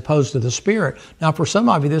as opposed to the Spirit. Now, for some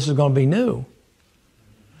of you, this is going to be new.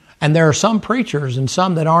 And there are some preachers and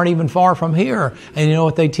some that aren't even far from here. And you know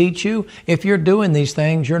what they teach you? If you're doing these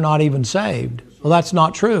things, you're not even saved. Well, that's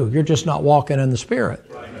not true. You're just not walking in the Spirit.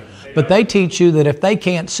 But they teach you that if they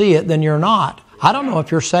can't see it, then you're not. I don't know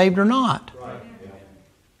if you're saved or not.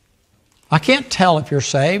 I can't tell if you're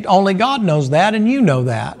saved. Only God knows that, and you know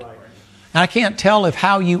that. And I can't tell if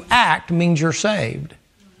how you act means you're saved.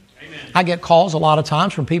 Amen. I get calls a lot of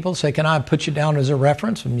times from people that say, can I put you down as a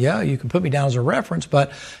reference? And yeah, you can put me down as a reference,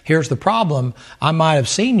 but here's the problem. I might have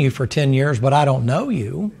seen you for 10 years, but I don't know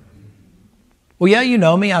you. Well, yeah, you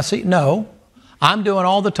know me. I see. No, I'm doing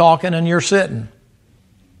all the talking and you're sitting.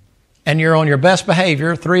 And you're on your best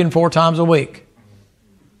behavior 3 and 4 times a week.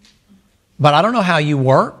 But I don't know how you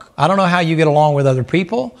work. I don't know how you get along with other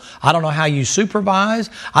people. I don't know how you supervise.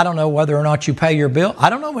 I don't know whether or not you pay your bill. I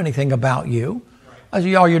don't know anything about you.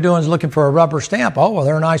 All you're doing is looking for a rubber stamp. Oh, well,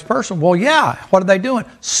 they're a nice person. Well, yeah. What are they doing?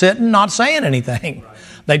 Sitting, not saying anything.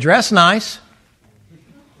 They dress nice.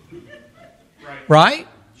 Right?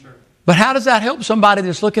 Sure. But how does that help somebody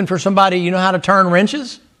that's looking for somebody, you know how to turn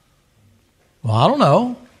wrenches? Well, I don't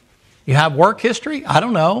know. You have work history? I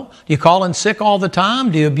don't know. Do you call in sick all the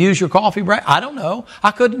time? Do you abuse your coffee break? I don't know. I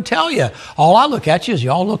couldn't tell you. All I look at you is you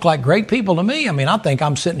all look like great people to me. I mean, I think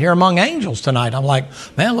I'm sitting here among angels tonight. I'm like,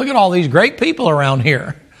 man, look at all these great people around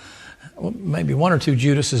here. Well, maybe 1 or 2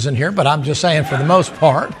 Judases in here, but I'm just saying for the most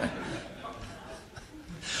part.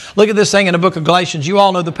 Look at this thing in the book of Galatians. You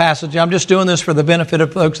all know the passage. I'm just doing this for the benefit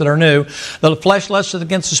of folks that are new. The flesh lusts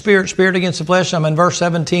against the spirit, spirit against the flesh. I'm in verse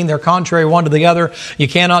 17. They're contrary one to the other. You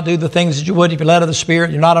cannot do the things that you would if you're led of the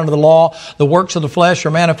Spirit. You're not under the law. The works of the flesh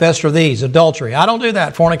are manifest are these: adultery. I don't do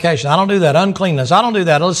that. Fornication. I don't do that. Uncleanness. I don't do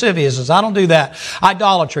that. Lasciviousness. I don't do that.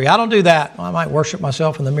 Idolatry. I don't do that. Well, I might worship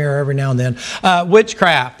myself in the mirror every now and then.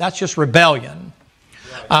 Witchcraft. That's just rebellion.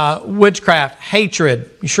 Witchcraft.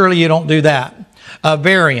 Hatred. Surely you don't do that.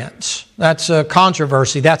 Variance, that's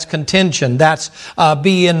controversy, that's contention, that's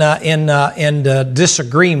being in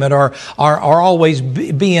disagreement or always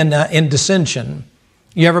being in dissension.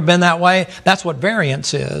 You ever been that way? That's what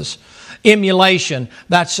variance is. Emulation,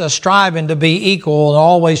 that's striving to be equal and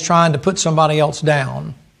always trying to put somebody else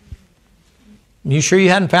down. You sure you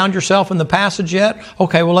hadn't found yourself in the passage yet?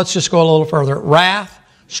 Okay, well, let's just go a little further. Wrath,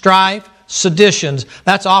 strife, seditions,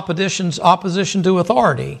 that's opposition to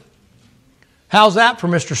authority. How's that for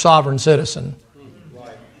Mr. Sovereign Citizen?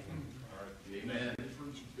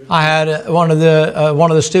 I had one of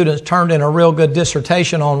the students turned in a real good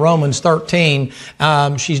dissertation on Romans 13.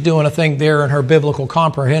 She's doing a thing there in her biblical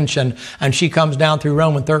comprehension, and she comes down through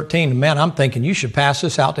Romans 13. And man, I'm thinking you should pass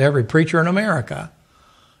this out to every preacher in America.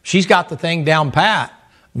 She's got the thing down pat.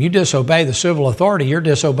 You disobey the civil authority, you're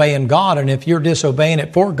disobeying God, and if you're disobeying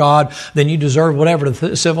it for God, then you deserve whatever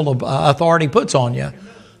the civil authority puts on you.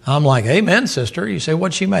 I'm like, amen, sister. You say,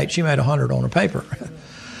 what'd she make? She made 100 on her paper.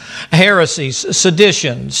 Heresies,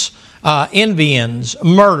 seditions, envyings,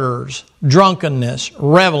 murders, drunkenness,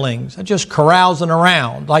 revelings, just carousing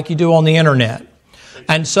around like you do on the internet,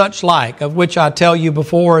 and such like, of which I tell you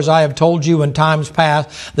before, as I have told you in times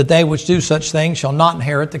past, that they which do such things shall not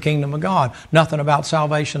inherit the kingdom of God. Nothing about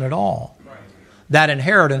salvation at all. That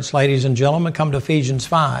inheritance, ladies and gentlemen, come to Ephesians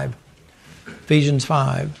 5. Ephesians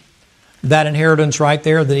 5. That inheritance right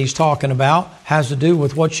there that he's talking about has to do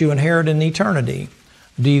with what you inherit in eternity.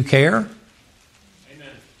 Do you care? Amen.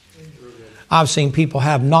 I've seen people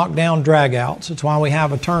have knockdown dragouts. That's why we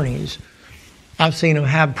have attorneys. I've seen them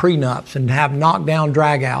have prenups and have knockdown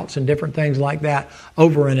dragouts and different things like that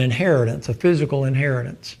over an inheritance, a physical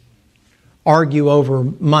inheritance. Argue over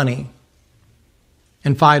money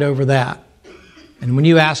and fight over that. And when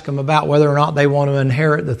you ask them about whether or not they want to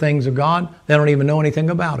inherit the things of God, they don't even know anything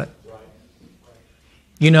about it.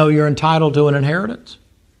 You know you're entitled to an inheritance.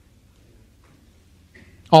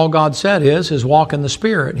 All God said is walk in the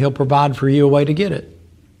Spirit. He'll provide for you a way to get it.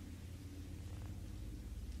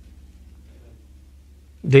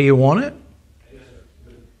 Do you want it?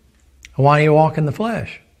 Why do you walk in the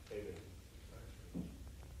flesh?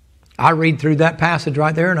 I read through that passage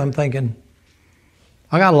right there and I'm thinking,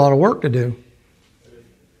 I got a lot of work to do.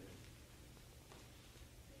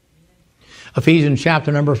 Ephesians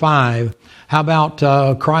chapter number 5. How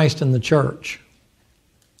about Christ and the church?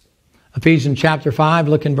 Ephesians chapter 5,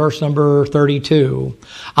 look in verse number 32.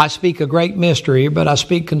 I speak a great mystery, but I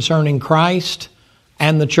speak concerning Christ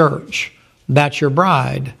and the church. That's your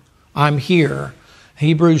bride. I'm here.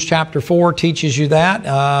 Hebrews chapter 4 teaches you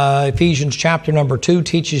that. Ephesians chapter number 2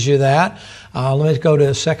 teaches you that. Let me go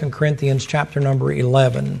to 2 Corinthians chapter number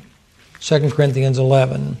 11. 2 Corinthians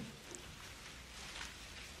 11.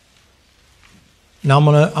 Now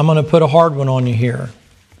I'm gonna put a hard one on you here.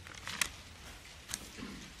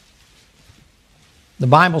 The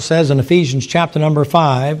Bible says in Ephesians chapter number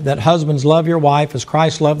 5 that husbands love your wife as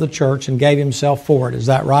Christ loved the church and gave himself for it. Is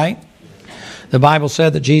that right? The Bible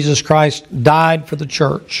said that Jesus Christ died for the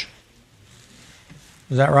church.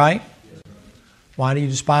 Is that right? Why do you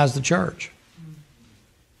despise the church?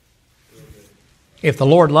 If the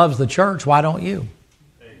Lord loves the church, why don't you?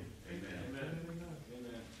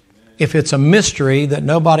 If it's a mystery that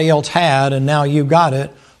nobody else had and now you got it,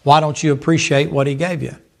 why don't you appreciate what He gave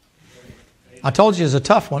you? I told you it's a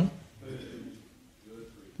tough one.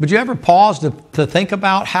 Would you ever pause to think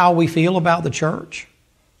about how we feel about the church?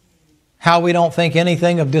 How we don't think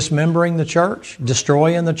anything of dismembering the church,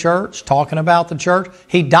 destroying the church, talking about the church.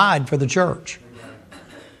 He died for the church.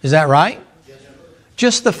 Is that right?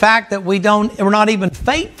 Just the fact that we're not even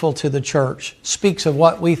faithful to the church speaks of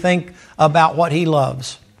what we think about what He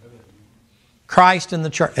loves. Christ and the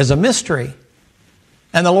church is a mystery.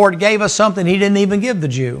 And the Lord gave us something He didn't even give the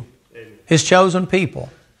Jew, His chosen people.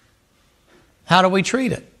 How do we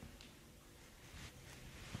treat it?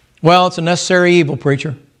 Well, it's a necessary evil,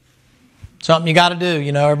 preacher. Something you got to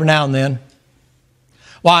do, every now and then.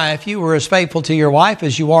 Why, if you were as faithful to your wife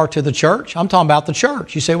as you are to the church, I'm talking about the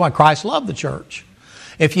church. You say, why? Christ loved the church.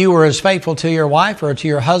 If you were as faithful to your wife or to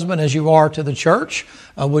your husband as you are to the church,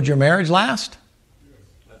 would your marriage last?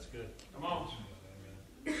 That's good. Come on.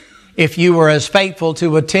 If you were as faithful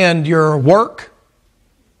to attend your work,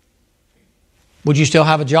 would you still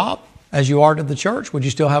have a job as you are to the church? Would you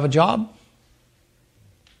still have a job?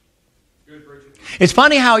 Good, preacher. It's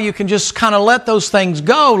funny how you can just kind of let those things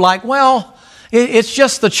go like, well, it's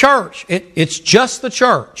just the church. It's just the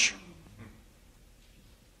church.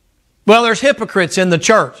 Well, there's hypocrites in the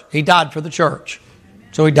church. He died for the church.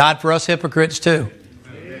 So He died for us hypocrites too.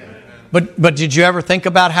 But did you ever think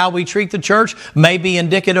about how we treat the church? Maybe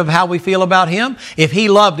indicative of how we feel about Him? If He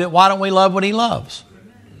loved it, why don't we love what He loves?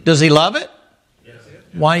 Does He love it?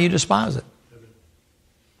 Why do you despise it?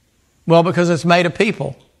 Well, because it's made of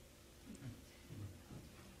people.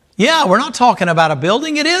 Yeah, we're not talking about a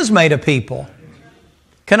building. It is made of people.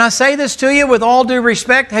 Can I say this to you with all due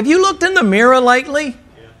respect? Have you looked in the mirror lately?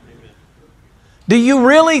 Do you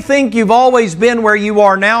really think you've always been where you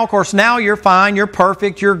are now? Of course, now you're fine, you're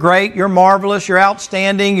perfect, you're great, you're marvelous, you're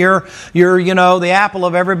outstanding, you're the apple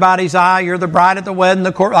of everybody's eye, you're the bride at the wedding,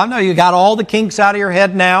 the court. I know you got all the kinks out of your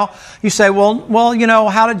head now. You say, well,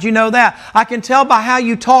 how did you know that? I can tell by how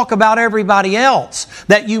you talk about everybody else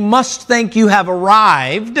that you must think you have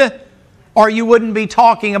arrived, or you wouldn't be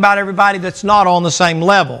talking about everybody that's not on the same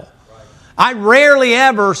level. I rarely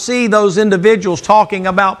ever see those individuals talking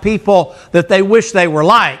about people that they wish they were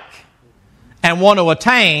like and want to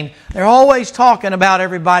attain. They're always talking about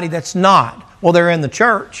everybody that's not. Well, they're in the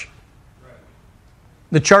church.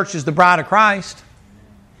 The church is the bride of Christ.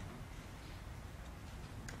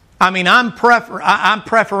 I mean, I'm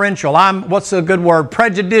preferential. what's a good word?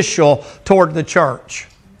 Prejudicial toward the church.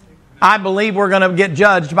 I believe we're going to get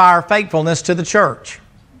judged by our faithfulness to the church.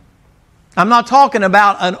 I'm not talking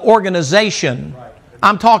about an organization.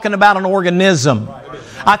 I'm talking about an organism.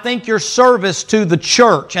 I think your service to the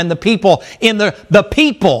church and the people in the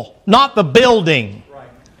people, not the building.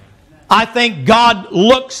 I think God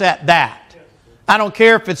looks at that. I don't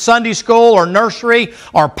care if it's Sunday school or nursery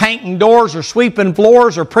or painting doors or sweeping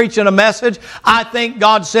floors or preaching a message. I think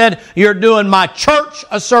God said, you're doing my church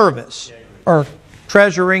a service. Or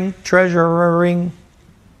treasuring.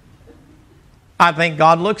 I think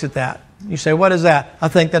God looks at that. You say, what is that? I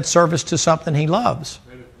think that's service to something He loves.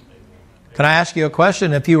 Can I ask you a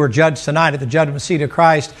question? If you were judged tonight at the judgment seat of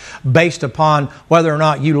Christ based upon whether or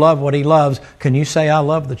not you love what He loves, can you say, I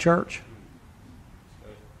love the church?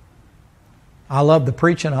 I love the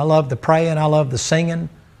preaching. I love the praying. I love the singing.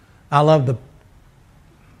 I love the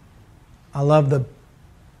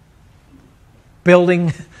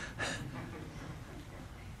building.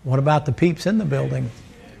 What about the peeps in the building?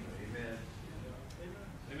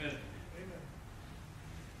 Amen.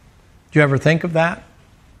 Do you ever think of that?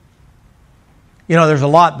 You know, there's a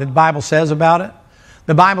lot that the Bible says about it.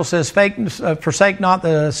 The Bible says, forsake not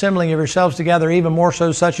the assembling of yourselves together, even more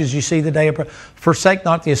so such as you see the day of... Forsake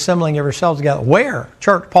not the assembling of yourselves together. Where?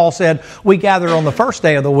 Church, Paul said, we gather on the first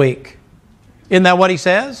day of the week. Isn't that what he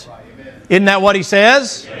says? Amen. Isn't that what he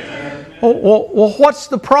says? Well, what's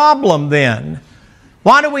the problem then?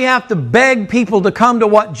 Why do we have to beg people to come to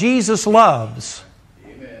what Jesus loves?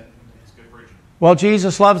 Amen. It's good preaching. Well,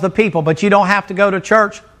 Jesus loves the people, but you don't have to go to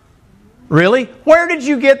church. Really? Where did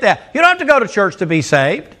you get that? You don't have to go to church to be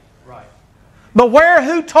saved. Right. But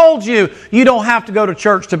who told you you don't have to go to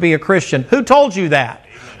church to be a Christian? Who told you that?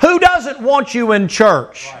 Amen. Who doesn't want you in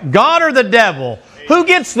church? Right. God or the devil? Amen. Who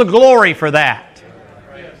gets the glory for that?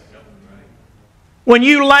 Right. When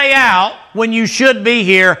you lay out, when you should be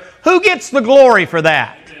here, who gets the glory for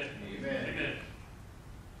that? Amen.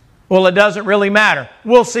 Well, it doesn't really matter.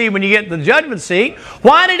 We'll see when you get to the judgment seat.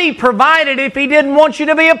 Why did He provide it if He didn't want you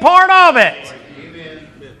to be a part of it? Amen.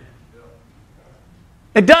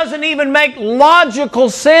 It doesn't even make logical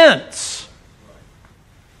sense.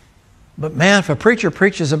 But man, if a preacher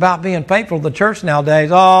preaches about being faithful to the church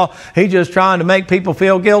nowadays, he's just trying to make people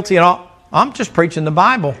feel guilty and all. I'm just preaching the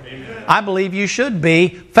Bible. Amen. I believe you should be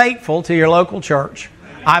faithful to your local church.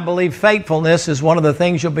 I believe faithfulness is one of the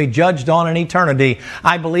things you'll be judged on in eternity.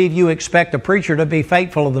 I believe you expect a preacher to be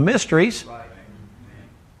faithful to the mysteries.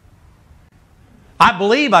 I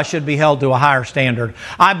believe I should be held to a higher standard.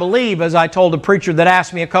 I believe, as I told a preacher that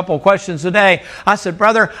asked me a couple of questions today, I said,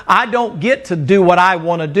 brother, I don't get to do what I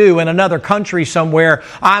want to do in another country somewhere.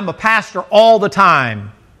 I'm a pastor all the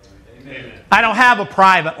time. Amen. I don't have a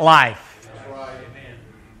private life.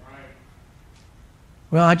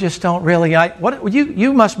 Well, I just don't really.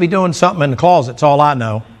 You must be doing something in the closet. That's all I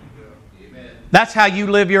know. Amen. That's how you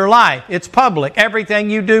live your life. It's public. Everything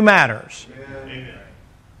you do matters. Amen.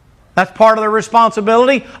 That's part of the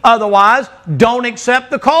responsibility. Otherwise, don't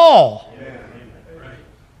accept the call.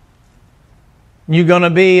 You going to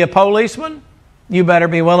be a policeman? You better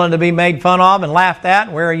be willing to be made fun of and laughed at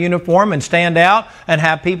and wear a uniform and stand out and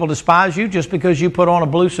have people despise you just because you put on a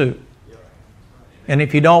blue suit. And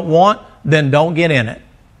if you don't want, then don't get in it.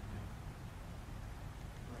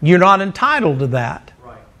 You're not entitled to that.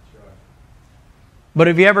 Right. But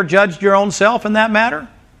have you ever judged your own self in that matter?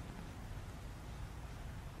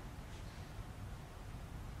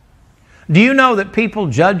 Do you know that people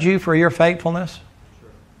judge you for your faithfulness?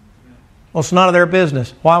 Well, it's none of their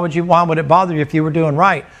business. Why would it bother you if you were doing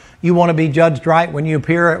right? You want to be judged right when you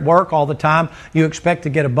appear at work all the time. You expect to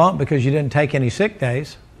get a bump because you didn't take any sick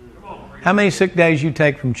days. How many sick days you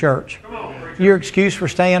take from church? Your excuse for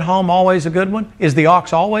staying home always a good one? Is the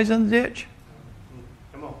ox always in the ditch?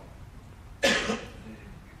 Come on. Good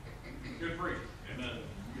preach. Amen.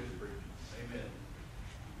 Good preach. Amen.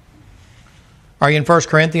 Are you in 1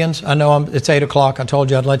 Corinthians? I know it's 8 o'clock. I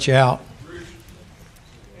told you I'd let you out.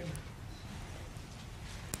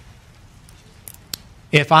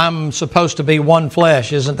 If I'm supposed to be one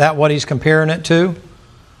flesh, isn't that what he's comparing it to?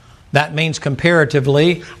 That means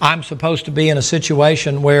comparatively, I'm supposed to be in a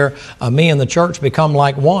situation where me and the church become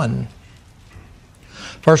like one.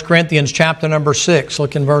 1 Corinthians chapter number 6,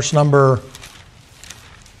 look in verse number,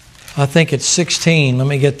 I think it's 16. Let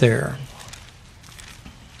me get there.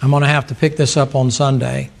 I'm going to have to pick this up on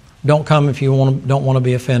Sunday. Don't come if you don't want to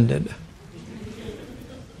be offended.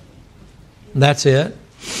 That's it.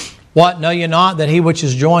 What, know ye not that he which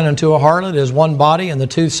is joined unto a harlot is one body, and the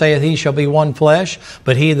two saith he shall be one flesh,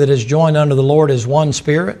 but he that is joined unto the Lord is one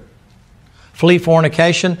spirit? Flee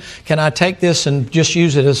fornication. Can I take this and just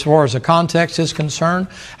use it as far as the context is concerned?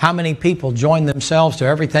 How many people join themselves to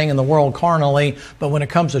everything in the world carnally, but when it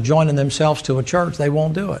comes to joining themselves to a church, they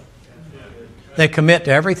won't do it? They commit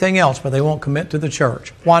to everything else, but they won't commit to the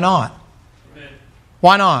church. Why not?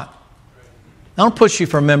 Why not? I don't push you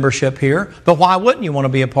for membership here, but why wouldn't you want to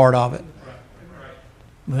be a part of it?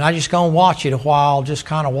 But I just go and watch it a while, just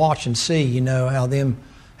kind of watch and see, you know, how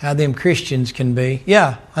them Christians can be.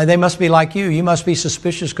 Yeah, they must be like you. You must be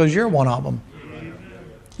suspicious because you're one of them.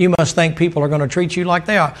 You must think people are going to treat you like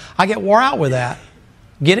they are. I get wore out with that.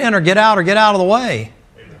 Get in or get out of the way.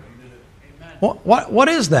 What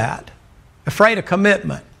is that? Afraid of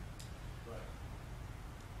commitment.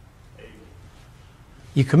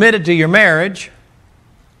 You committed to your marriage.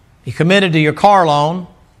 You committed to your car loan.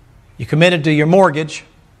 You committed to your mortgage.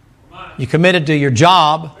 You committed to your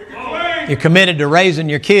job. You're committed to raising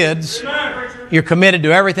your kids. You're committed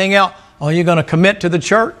to everything else. Oh, you're going to commit to the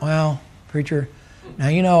church? Well, preacher, now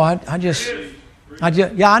you know, I just,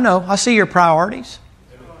 yeah, I know. I see your priorities.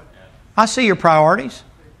 I see your priorities.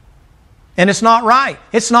 And it's not right.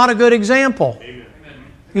 It's not a good example.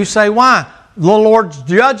 You say, why? The Lord's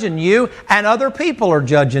judging you and other people are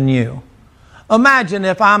judging you. Imagine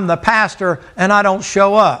if I'm the pastor and I don't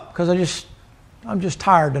show up because I'm just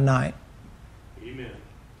tired tonight. Amen.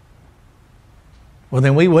 Well,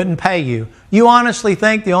 then we wouldn't pay you. You honestly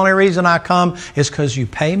think the only reason I come is because you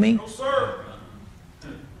pay me? No, sir.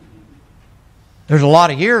 There's a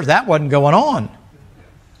lot of years that wasn't going on.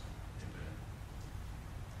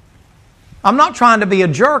 I'm not trying to be a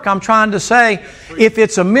jerk. I'm trying to say, if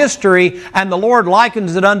it's a mystery and the Lord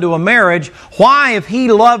likens it unto a marriage, why, if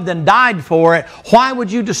He loved and died for it, why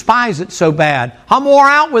would you despise it so bad? I'm wore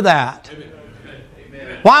out with that.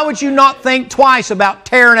 Why would you not think twice about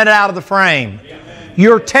tearing it out of the frame?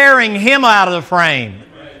 You're tearing Him out of the frame.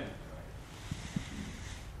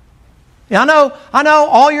 I know,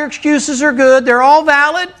 all your excuses are good. They're all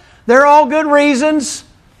valid. They're all good reasons.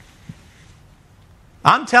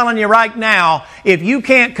 I'm telling you right now, if you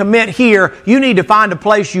can't commit here, you need to find a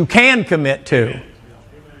place you can commit to.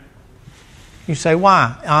 You say,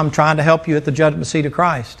 why? I'm trying to help you at the judgment seat of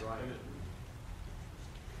Christ.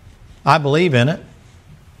 I believe in it.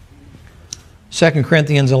 2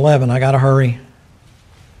 Corinthians 11, I got to hurry.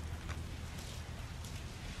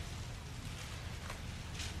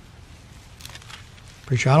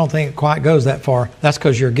 Preacher, I don't think it quite goes that far. That's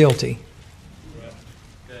because you're guilty.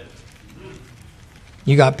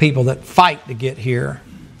 You got people that fight to get here.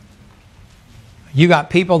 You got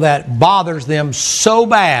people that bothers them so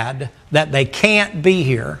bad that they can't be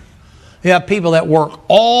here. You have people that work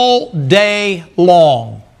all day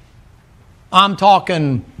long. I'm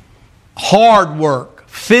talking hard work,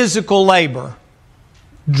 physical labor.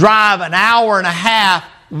 Drive an hour and a half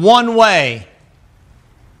one way.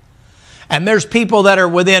 And there's people that are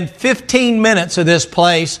within 15 minutes of this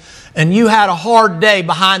place, and you had a hard day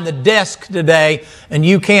behind the desk today, and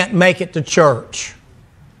you can't make it to church.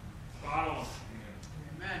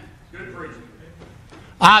 Good preaching.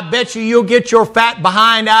 I bet you'll get your fat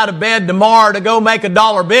behind out of bed tomorrow to go make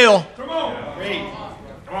 $1 bill. Come on.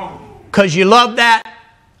 Come on. Because you love that.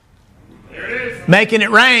 There it is. Making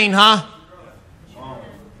it rain, huh?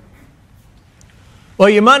 Well,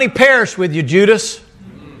 your money perished with you, Judas.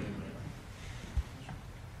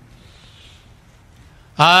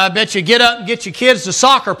 I bet you get up and get your kids to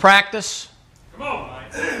soccer practice. Come on.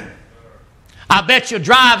 I bet you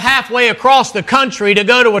drive halfway across the country to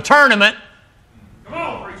go to a tournament. Come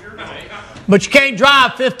on, preacher. But you can't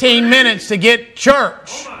drive 15 minutes to get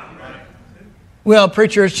church. Well,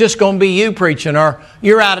 preacher, it's just going to be you preaching, or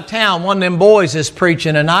you're out of town, one of them boys is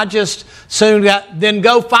preaching, and I just soon then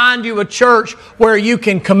go find you a church where you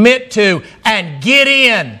can commit to and get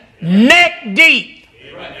in neck deep.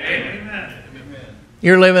 Amen.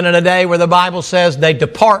 You're living in a day where the Bible says they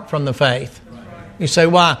depart from the faith. You say,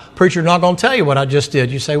 why? Preacher's not going to tell you what I just did.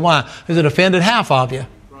 You say, why? Because it offended half of you.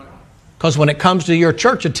 Because when it comes to your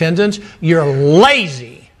church attendance, you're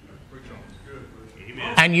lazy.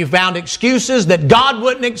 And you found excuses that God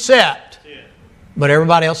wouldn't accept. But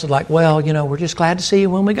everybody else is like, well, you know, we're just glad to see you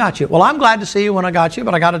when we got you. Well, I'm glad to see you when I got you,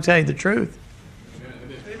 but I got to tell you the truth.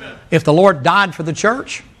 If the Lord died for the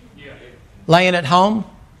church, laying at home,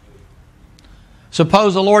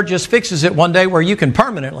 suppose the Lord just fixes it one day where you can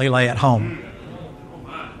permanently lay at home.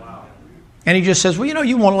 And He just says, well, you know,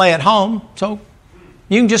 you want to lay at home, so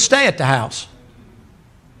you can just stay at the house.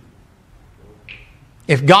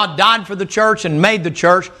 If God died for the church and made the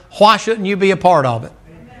church, why shouldn't you be a part of it?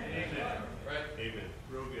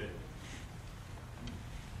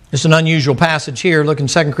 It's an unusual passage here. Look in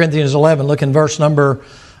 2 Corinthians 11. Look in verse number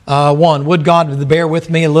 1. Would God bear with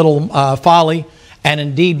me a little folly, and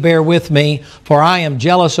indeed bear with me, for I am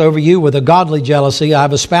jealous over you with a godly jealousy. I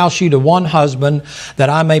have espoused you to one husband, that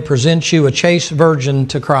I may present you a chaste virgin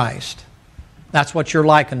to Christ. That's what you're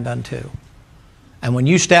likened unto. And when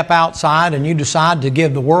you step outside and you decide to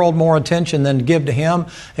give the world more attention than to give to Him,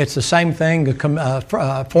 it's the same thing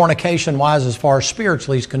fornication-wise as far as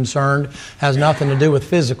spiritually is concerned. Has nothing to do with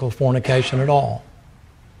physical fornication at all.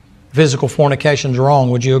 Physical fornication is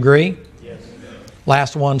wrong. Would you agree? Yes.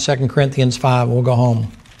 Last one, 2 Corinthians 5. We'll go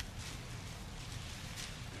home.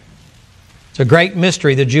 It's a great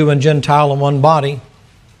mystery, the Jew and Gentile in one body.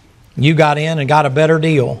 You got in and got a better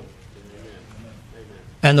deal.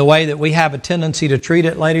 And the way that we have a tendency to treat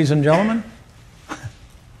it, ladies and gentlemen,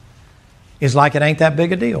 is like it ain't that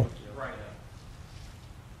big a deal.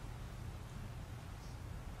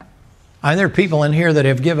 I mean, there are people in here that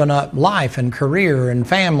have given up life and career and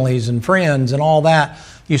families and friends and all that.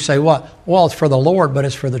 You say, what? Well, it's for the Lord, but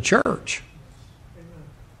it's for the church.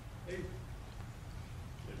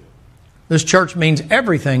 This church means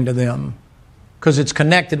everything to them because it's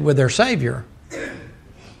connected with their Savior.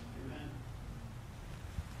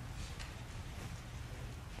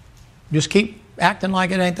 Just keep acting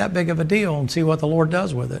like it ain't that big of a deal and see what the Lord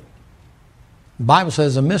does with it. The Bible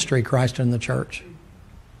says a mystery, Christ in the church.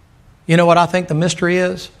 You know what I think the mystery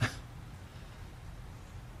is?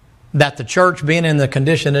 That the church, being in the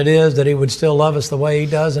condition it is, that He would still love us the way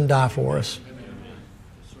He does and die for us.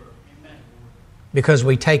 Because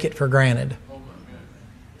we take it for granted.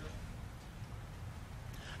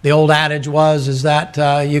 The old adage is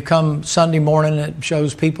that you come Sunday morning, it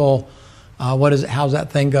shows people... how's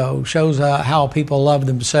that thing go? Shows how people love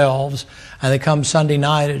themselves. And they come Sunday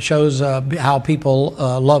night, it shows how people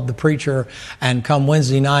love the preacher. And come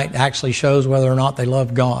Wednesday night, it actually shows whether or not they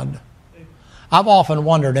love God. I've often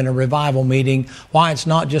wondered in a revival meeting why it's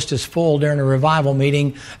not just as full during a revival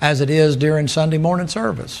meeting as it is during Sunday morning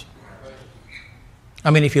service. I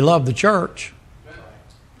mean, if you love the church,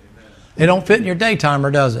 it don't fit in your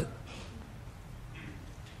daytimer, does it?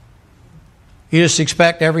 You just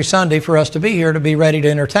expect every Sunday for us to be here to be ready to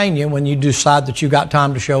entertain you when you decide that you got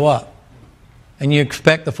time to show up. And you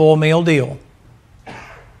expect the full meal deal.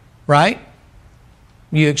 Right?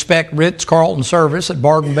 You expect Ritz-Carlton service at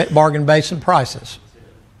bargain basement prices.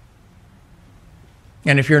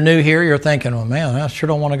 And if you're new here, you're thinking, well, man, I sure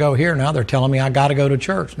don't want to go here. Now they're telling me I got to go to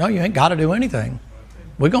church. No, you ain't got to do anything.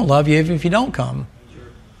 We're going to love you even if you don't come.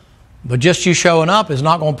 But just you showing up is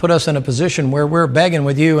not going to put us in a position where we're begging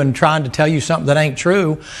with you and trying to tell you something that ain't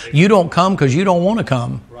true. You don't come because you don't want to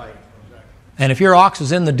come. Right. And if your ox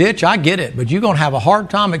is in the ditch, I get it. But you're going to have a hard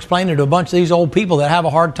time explaining to a bunch of these old people that have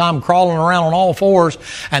a hard time crawling around on all fours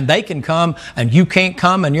and they can come and you can't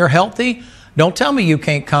come and you're healthy. Don't tell me you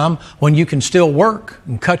can't come when you can still work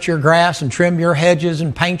and cut your grass and trim your hedges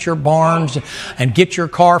and paint your barns and get your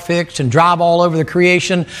car fixed and drive all over the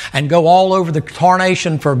creation and go all over the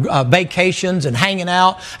tarnation for vacations and hanging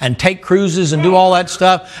out and take cruises and do all that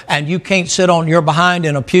stuff, and you can't sit on your behind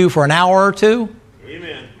in a pew for an hour or two?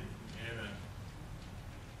 Amen.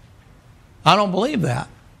 I don't believe that.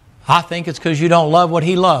 I think it's because you don't love what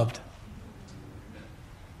He loved.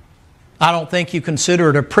 I don't think you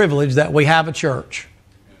consider it a privilege that we have a church.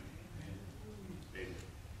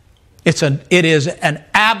 It is an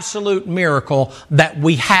absolute miracle that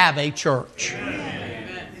we have a church.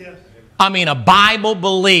 I mean, a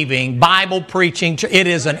Bible-believing, Bible-preaching church. It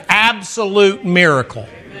is an absolute miracle.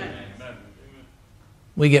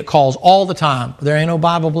 We get calls all the time. There ain't no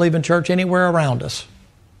Bible-believing church anywhere around us.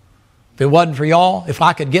 If it wasn't for y'all, if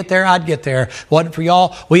I could get there, I'd get there. If it wasn't for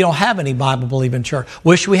y'all, we don't have any Bible-believing church.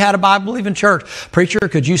 Wish we had a Bible-believing church. Preacher,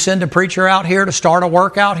 could you send a preacher out here to start a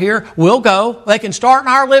work out here? We'll go. They can start in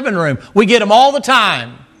our living room. We get them all the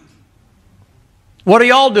time. What are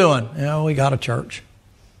y'all doing? We got a church.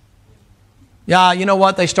 Yeah, you know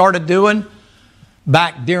what they started doing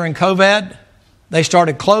back during COVID? They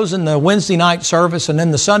started closing the Wednesday night service and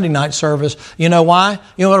then the Sunday night service. You know why?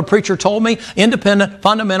 You know what a preacher told me? Independent,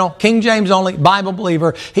 fundamental, King James only, Bible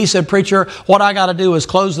believer. He said, preacher, what I got to do is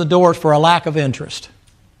close the doors for a lack of interest.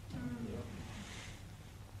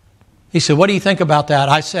 He said, what do you think about that?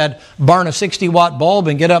 I said, burn a 60-watt bulb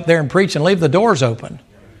and get up there and preach and leave the doors open.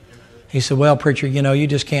 He said, well, preacher, you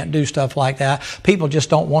just can't do stuff like that. People just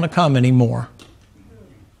don't want to come anymore.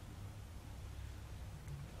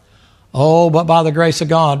 Oh, but by the grace of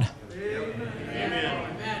God,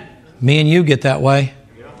 me and you get that way.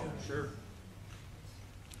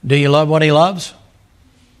 Do you love what He loves?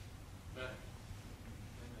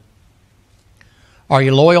 Are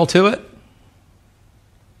you loyal to it?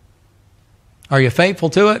 Are you faithful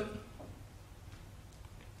to it?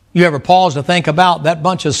 You ever pause to think about that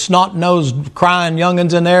bunch of snot-nosed crying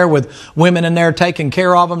youngins in there with women in there taking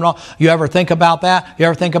care of them and all? You ever think about that? You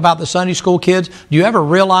ever think about the Sunday school kids? Do you ever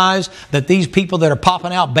realize that these people that are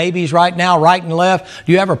popping out babies right now, right and left,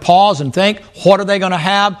 do you ever pause and think, what are they going to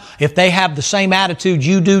have if they have the same attitude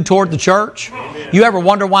you do toward the church? You ever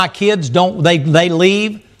wonder why kids they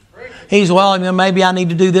leave? He's, well, maybe I need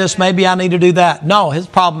to do this, maybe I need to do that. No, his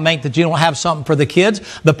problem ain't that you don't have something for the kids.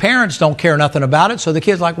 The parents don't care nothing about it, so the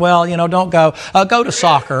kid's like, well, don't go. Go to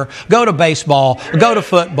soccer, go to baseball, go to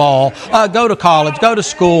football, go to college, go to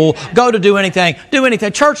school, go to do anything. Do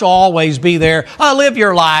anything. Church will always be there. Live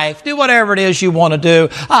your life. Do whatever it is you want to do.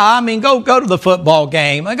 Go to the football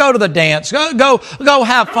game. Go to the dance. Go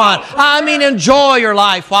have fun. Enjoy your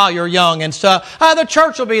life while you're young and stuff. The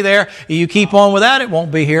church will be there. You keep on with that, it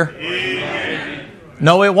won't be here.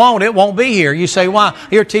 No, it won't. It won't be here. You say, why?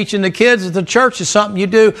 You're teaching the kids that the church is something you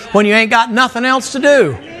do when you ain't got nothing else to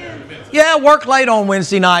do. Yeah, work late on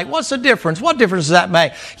Wednesday night. What's the difference? What difference does that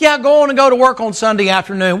make? Yeah, go on and go to work on Sunday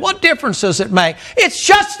afternoon. What difference does it make? It's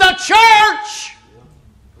just the church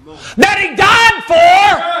that He died for,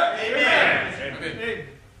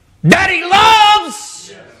 that He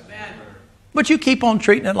loves. But you keep on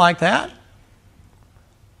treating it like that.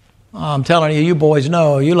 I'm telling you, you boys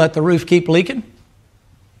know, you let the roof keep leaking,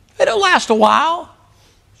 it'll last a while.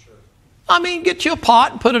 Get you a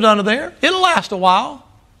pot and put it under there. It'll last a while.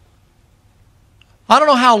 I don't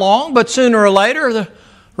know how long, but sooner or later the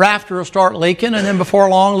rafter will start leaking, and then before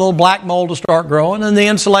long a little black mold will start growing, and the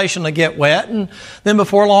insulation will get wet, and then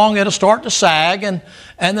before long it'll start to sag, and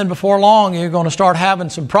then before long you're going to start having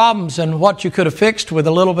some problems, and what you could have fixed with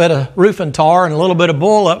a little bit of roofing tar and a little bit of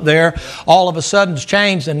bull up there all of a sudden has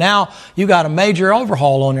changed, and now you got a major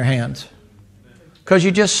overhaul on your hands. Because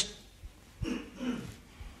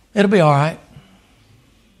it'll be all right.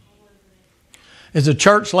 Is the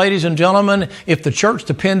church, ladies and gentlemen, if the church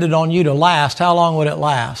depended on you to last, how long would it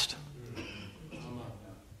last?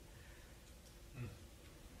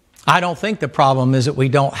 I don't think the problem is that we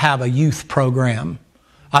don't have a youth program.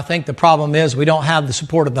 I think the problem is we don't have the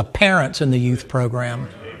support of the parents in the youth program.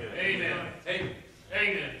 Amen. Amen.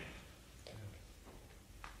 Thank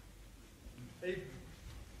you.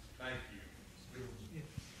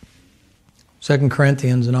 2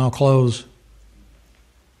 Corinthians, and I'll close.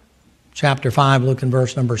 Chapter 5, look in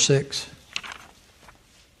verse number 6.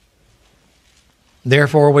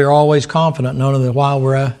 Therefore, we are always confident, knowing that while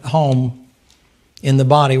we're at home in the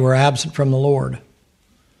body, we're absent from the Lord.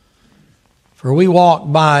 For we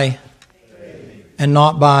walk by and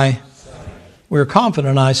not by. We're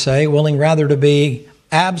confident, I say, willing rather to be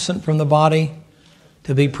absent from the body,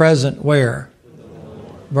 to be present where?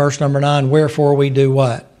 Verse number 9, wherefore we do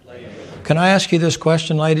what? Can I ask you this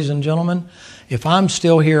question, ladies and gentlemen? If I'm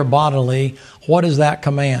still here bodily, what is that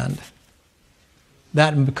command?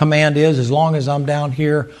 That command is, as long as I'm down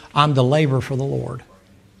here, I'm to labor for the Lord.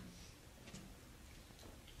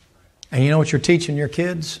 And you know what you're teaching your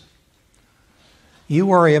kids? You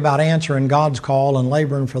worry about answering God's call and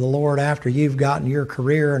laboring for the Lord after you've gotten your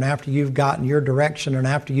career, and after you've gotten your direction, and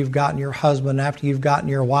after you've gotten your husband, after you've gotten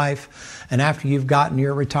your wife, and after you've gotten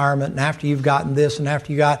your retirement, and after you've gotten this, and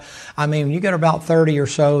after you got, you get about 30 or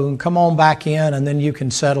so, and come on back in, and then you can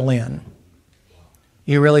settle in.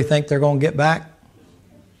 You really think they're going to get back?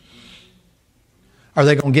 Are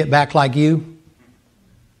they going to get back like you?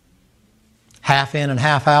 Half in and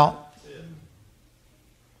half out?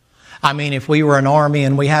 If we were an army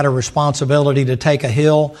and we had a responsibility to take a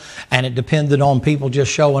hill and it depended on people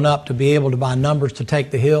just showing up to be able to buy numbers to take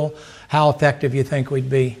the hill, how effective you think we'd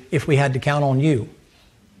be if we had to count on you,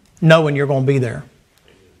 knowing you're going to be there?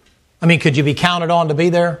 Could you be counted on to be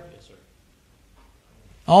there? Yes, sir.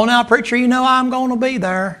 Oh, now, preacher, I'm going to be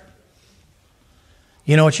there.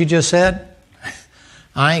 You know what you just said?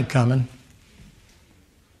 I ain't coming.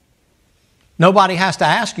 Nobody has to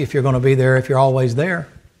ask you if you're going to be there if you're always there.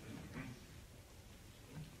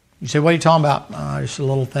 You say, what are you talking about? Just a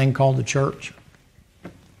little thing called the church.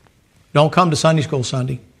 Don't come to Sunday school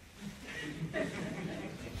Sunday.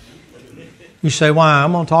 You say, why?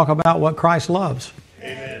 I'm going to talk about what Christ loves.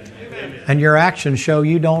 Amen. And your actions show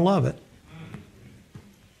you don't love it.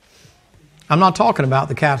 I'm not talking about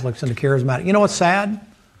the Catholics and the Charismatic. You know what's sad?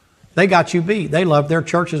 They got you beat. They love their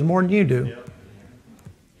churches more than you do.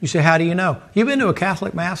 You say, how do you know? You been to a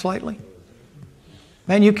Catholic Mass lately?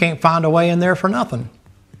 Man, you can't find a way in there for nothing.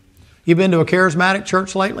 You been to a charismatic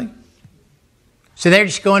church lately? See, they're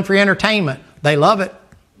just going for entertainment. They love it.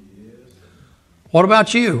 What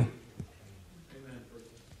about you?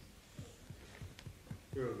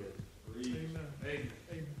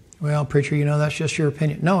 Well, preacher, you know that's just your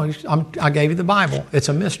opinion. No, I gave you the Bible. It's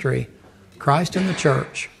a mystery. Christ and the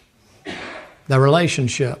church. The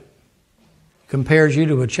relationship compares you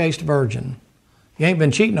to a chaste virgin. You ain't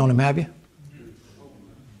been cheating on him, have you?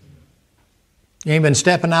 You ain't been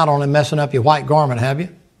stepping out on him, messing up your white garment, have you?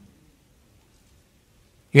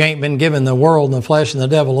 You ain't been giving the world and the flesh and the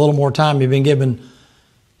devil a little more time you've been giving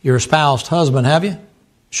your espoused husband, have you?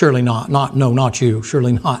 Surely not. No, not you.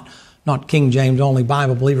 Surely not. Not King James only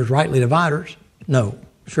Bible believers, rightly dividers. No,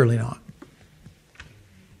 surely not.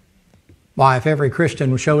 Why, if every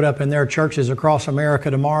Christian showed up in their churches across America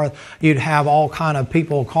tomorrow, you'd have all kind of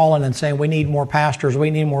people calling and saying, we need more pastors, we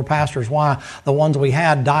need more pastors. Why? The ones we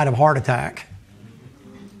had died of heart attack.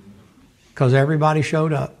 Because everybody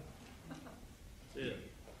showed up.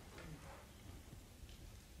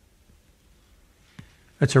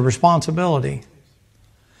 It's a responsibility.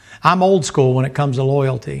 I'm old school when it comes to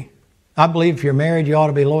loyalty. I believe if you're married, you ought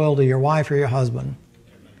to be loyal to your wife or your husband.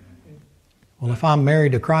 Well, if I'm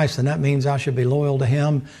married to Christ, then that means I should be loyal to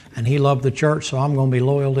Him, and He loved the church, so I'm going to be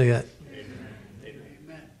loyal to it.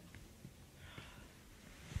 Amen.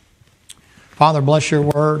 Father, bless your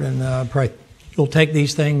word, and pray you'll take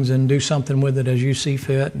these things and do something with it as you see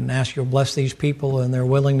fit, and ask you'll bless these people and their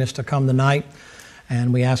willingness to come tonight.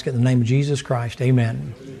 And we ask it in the name of Jesus Christ.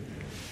 Amen.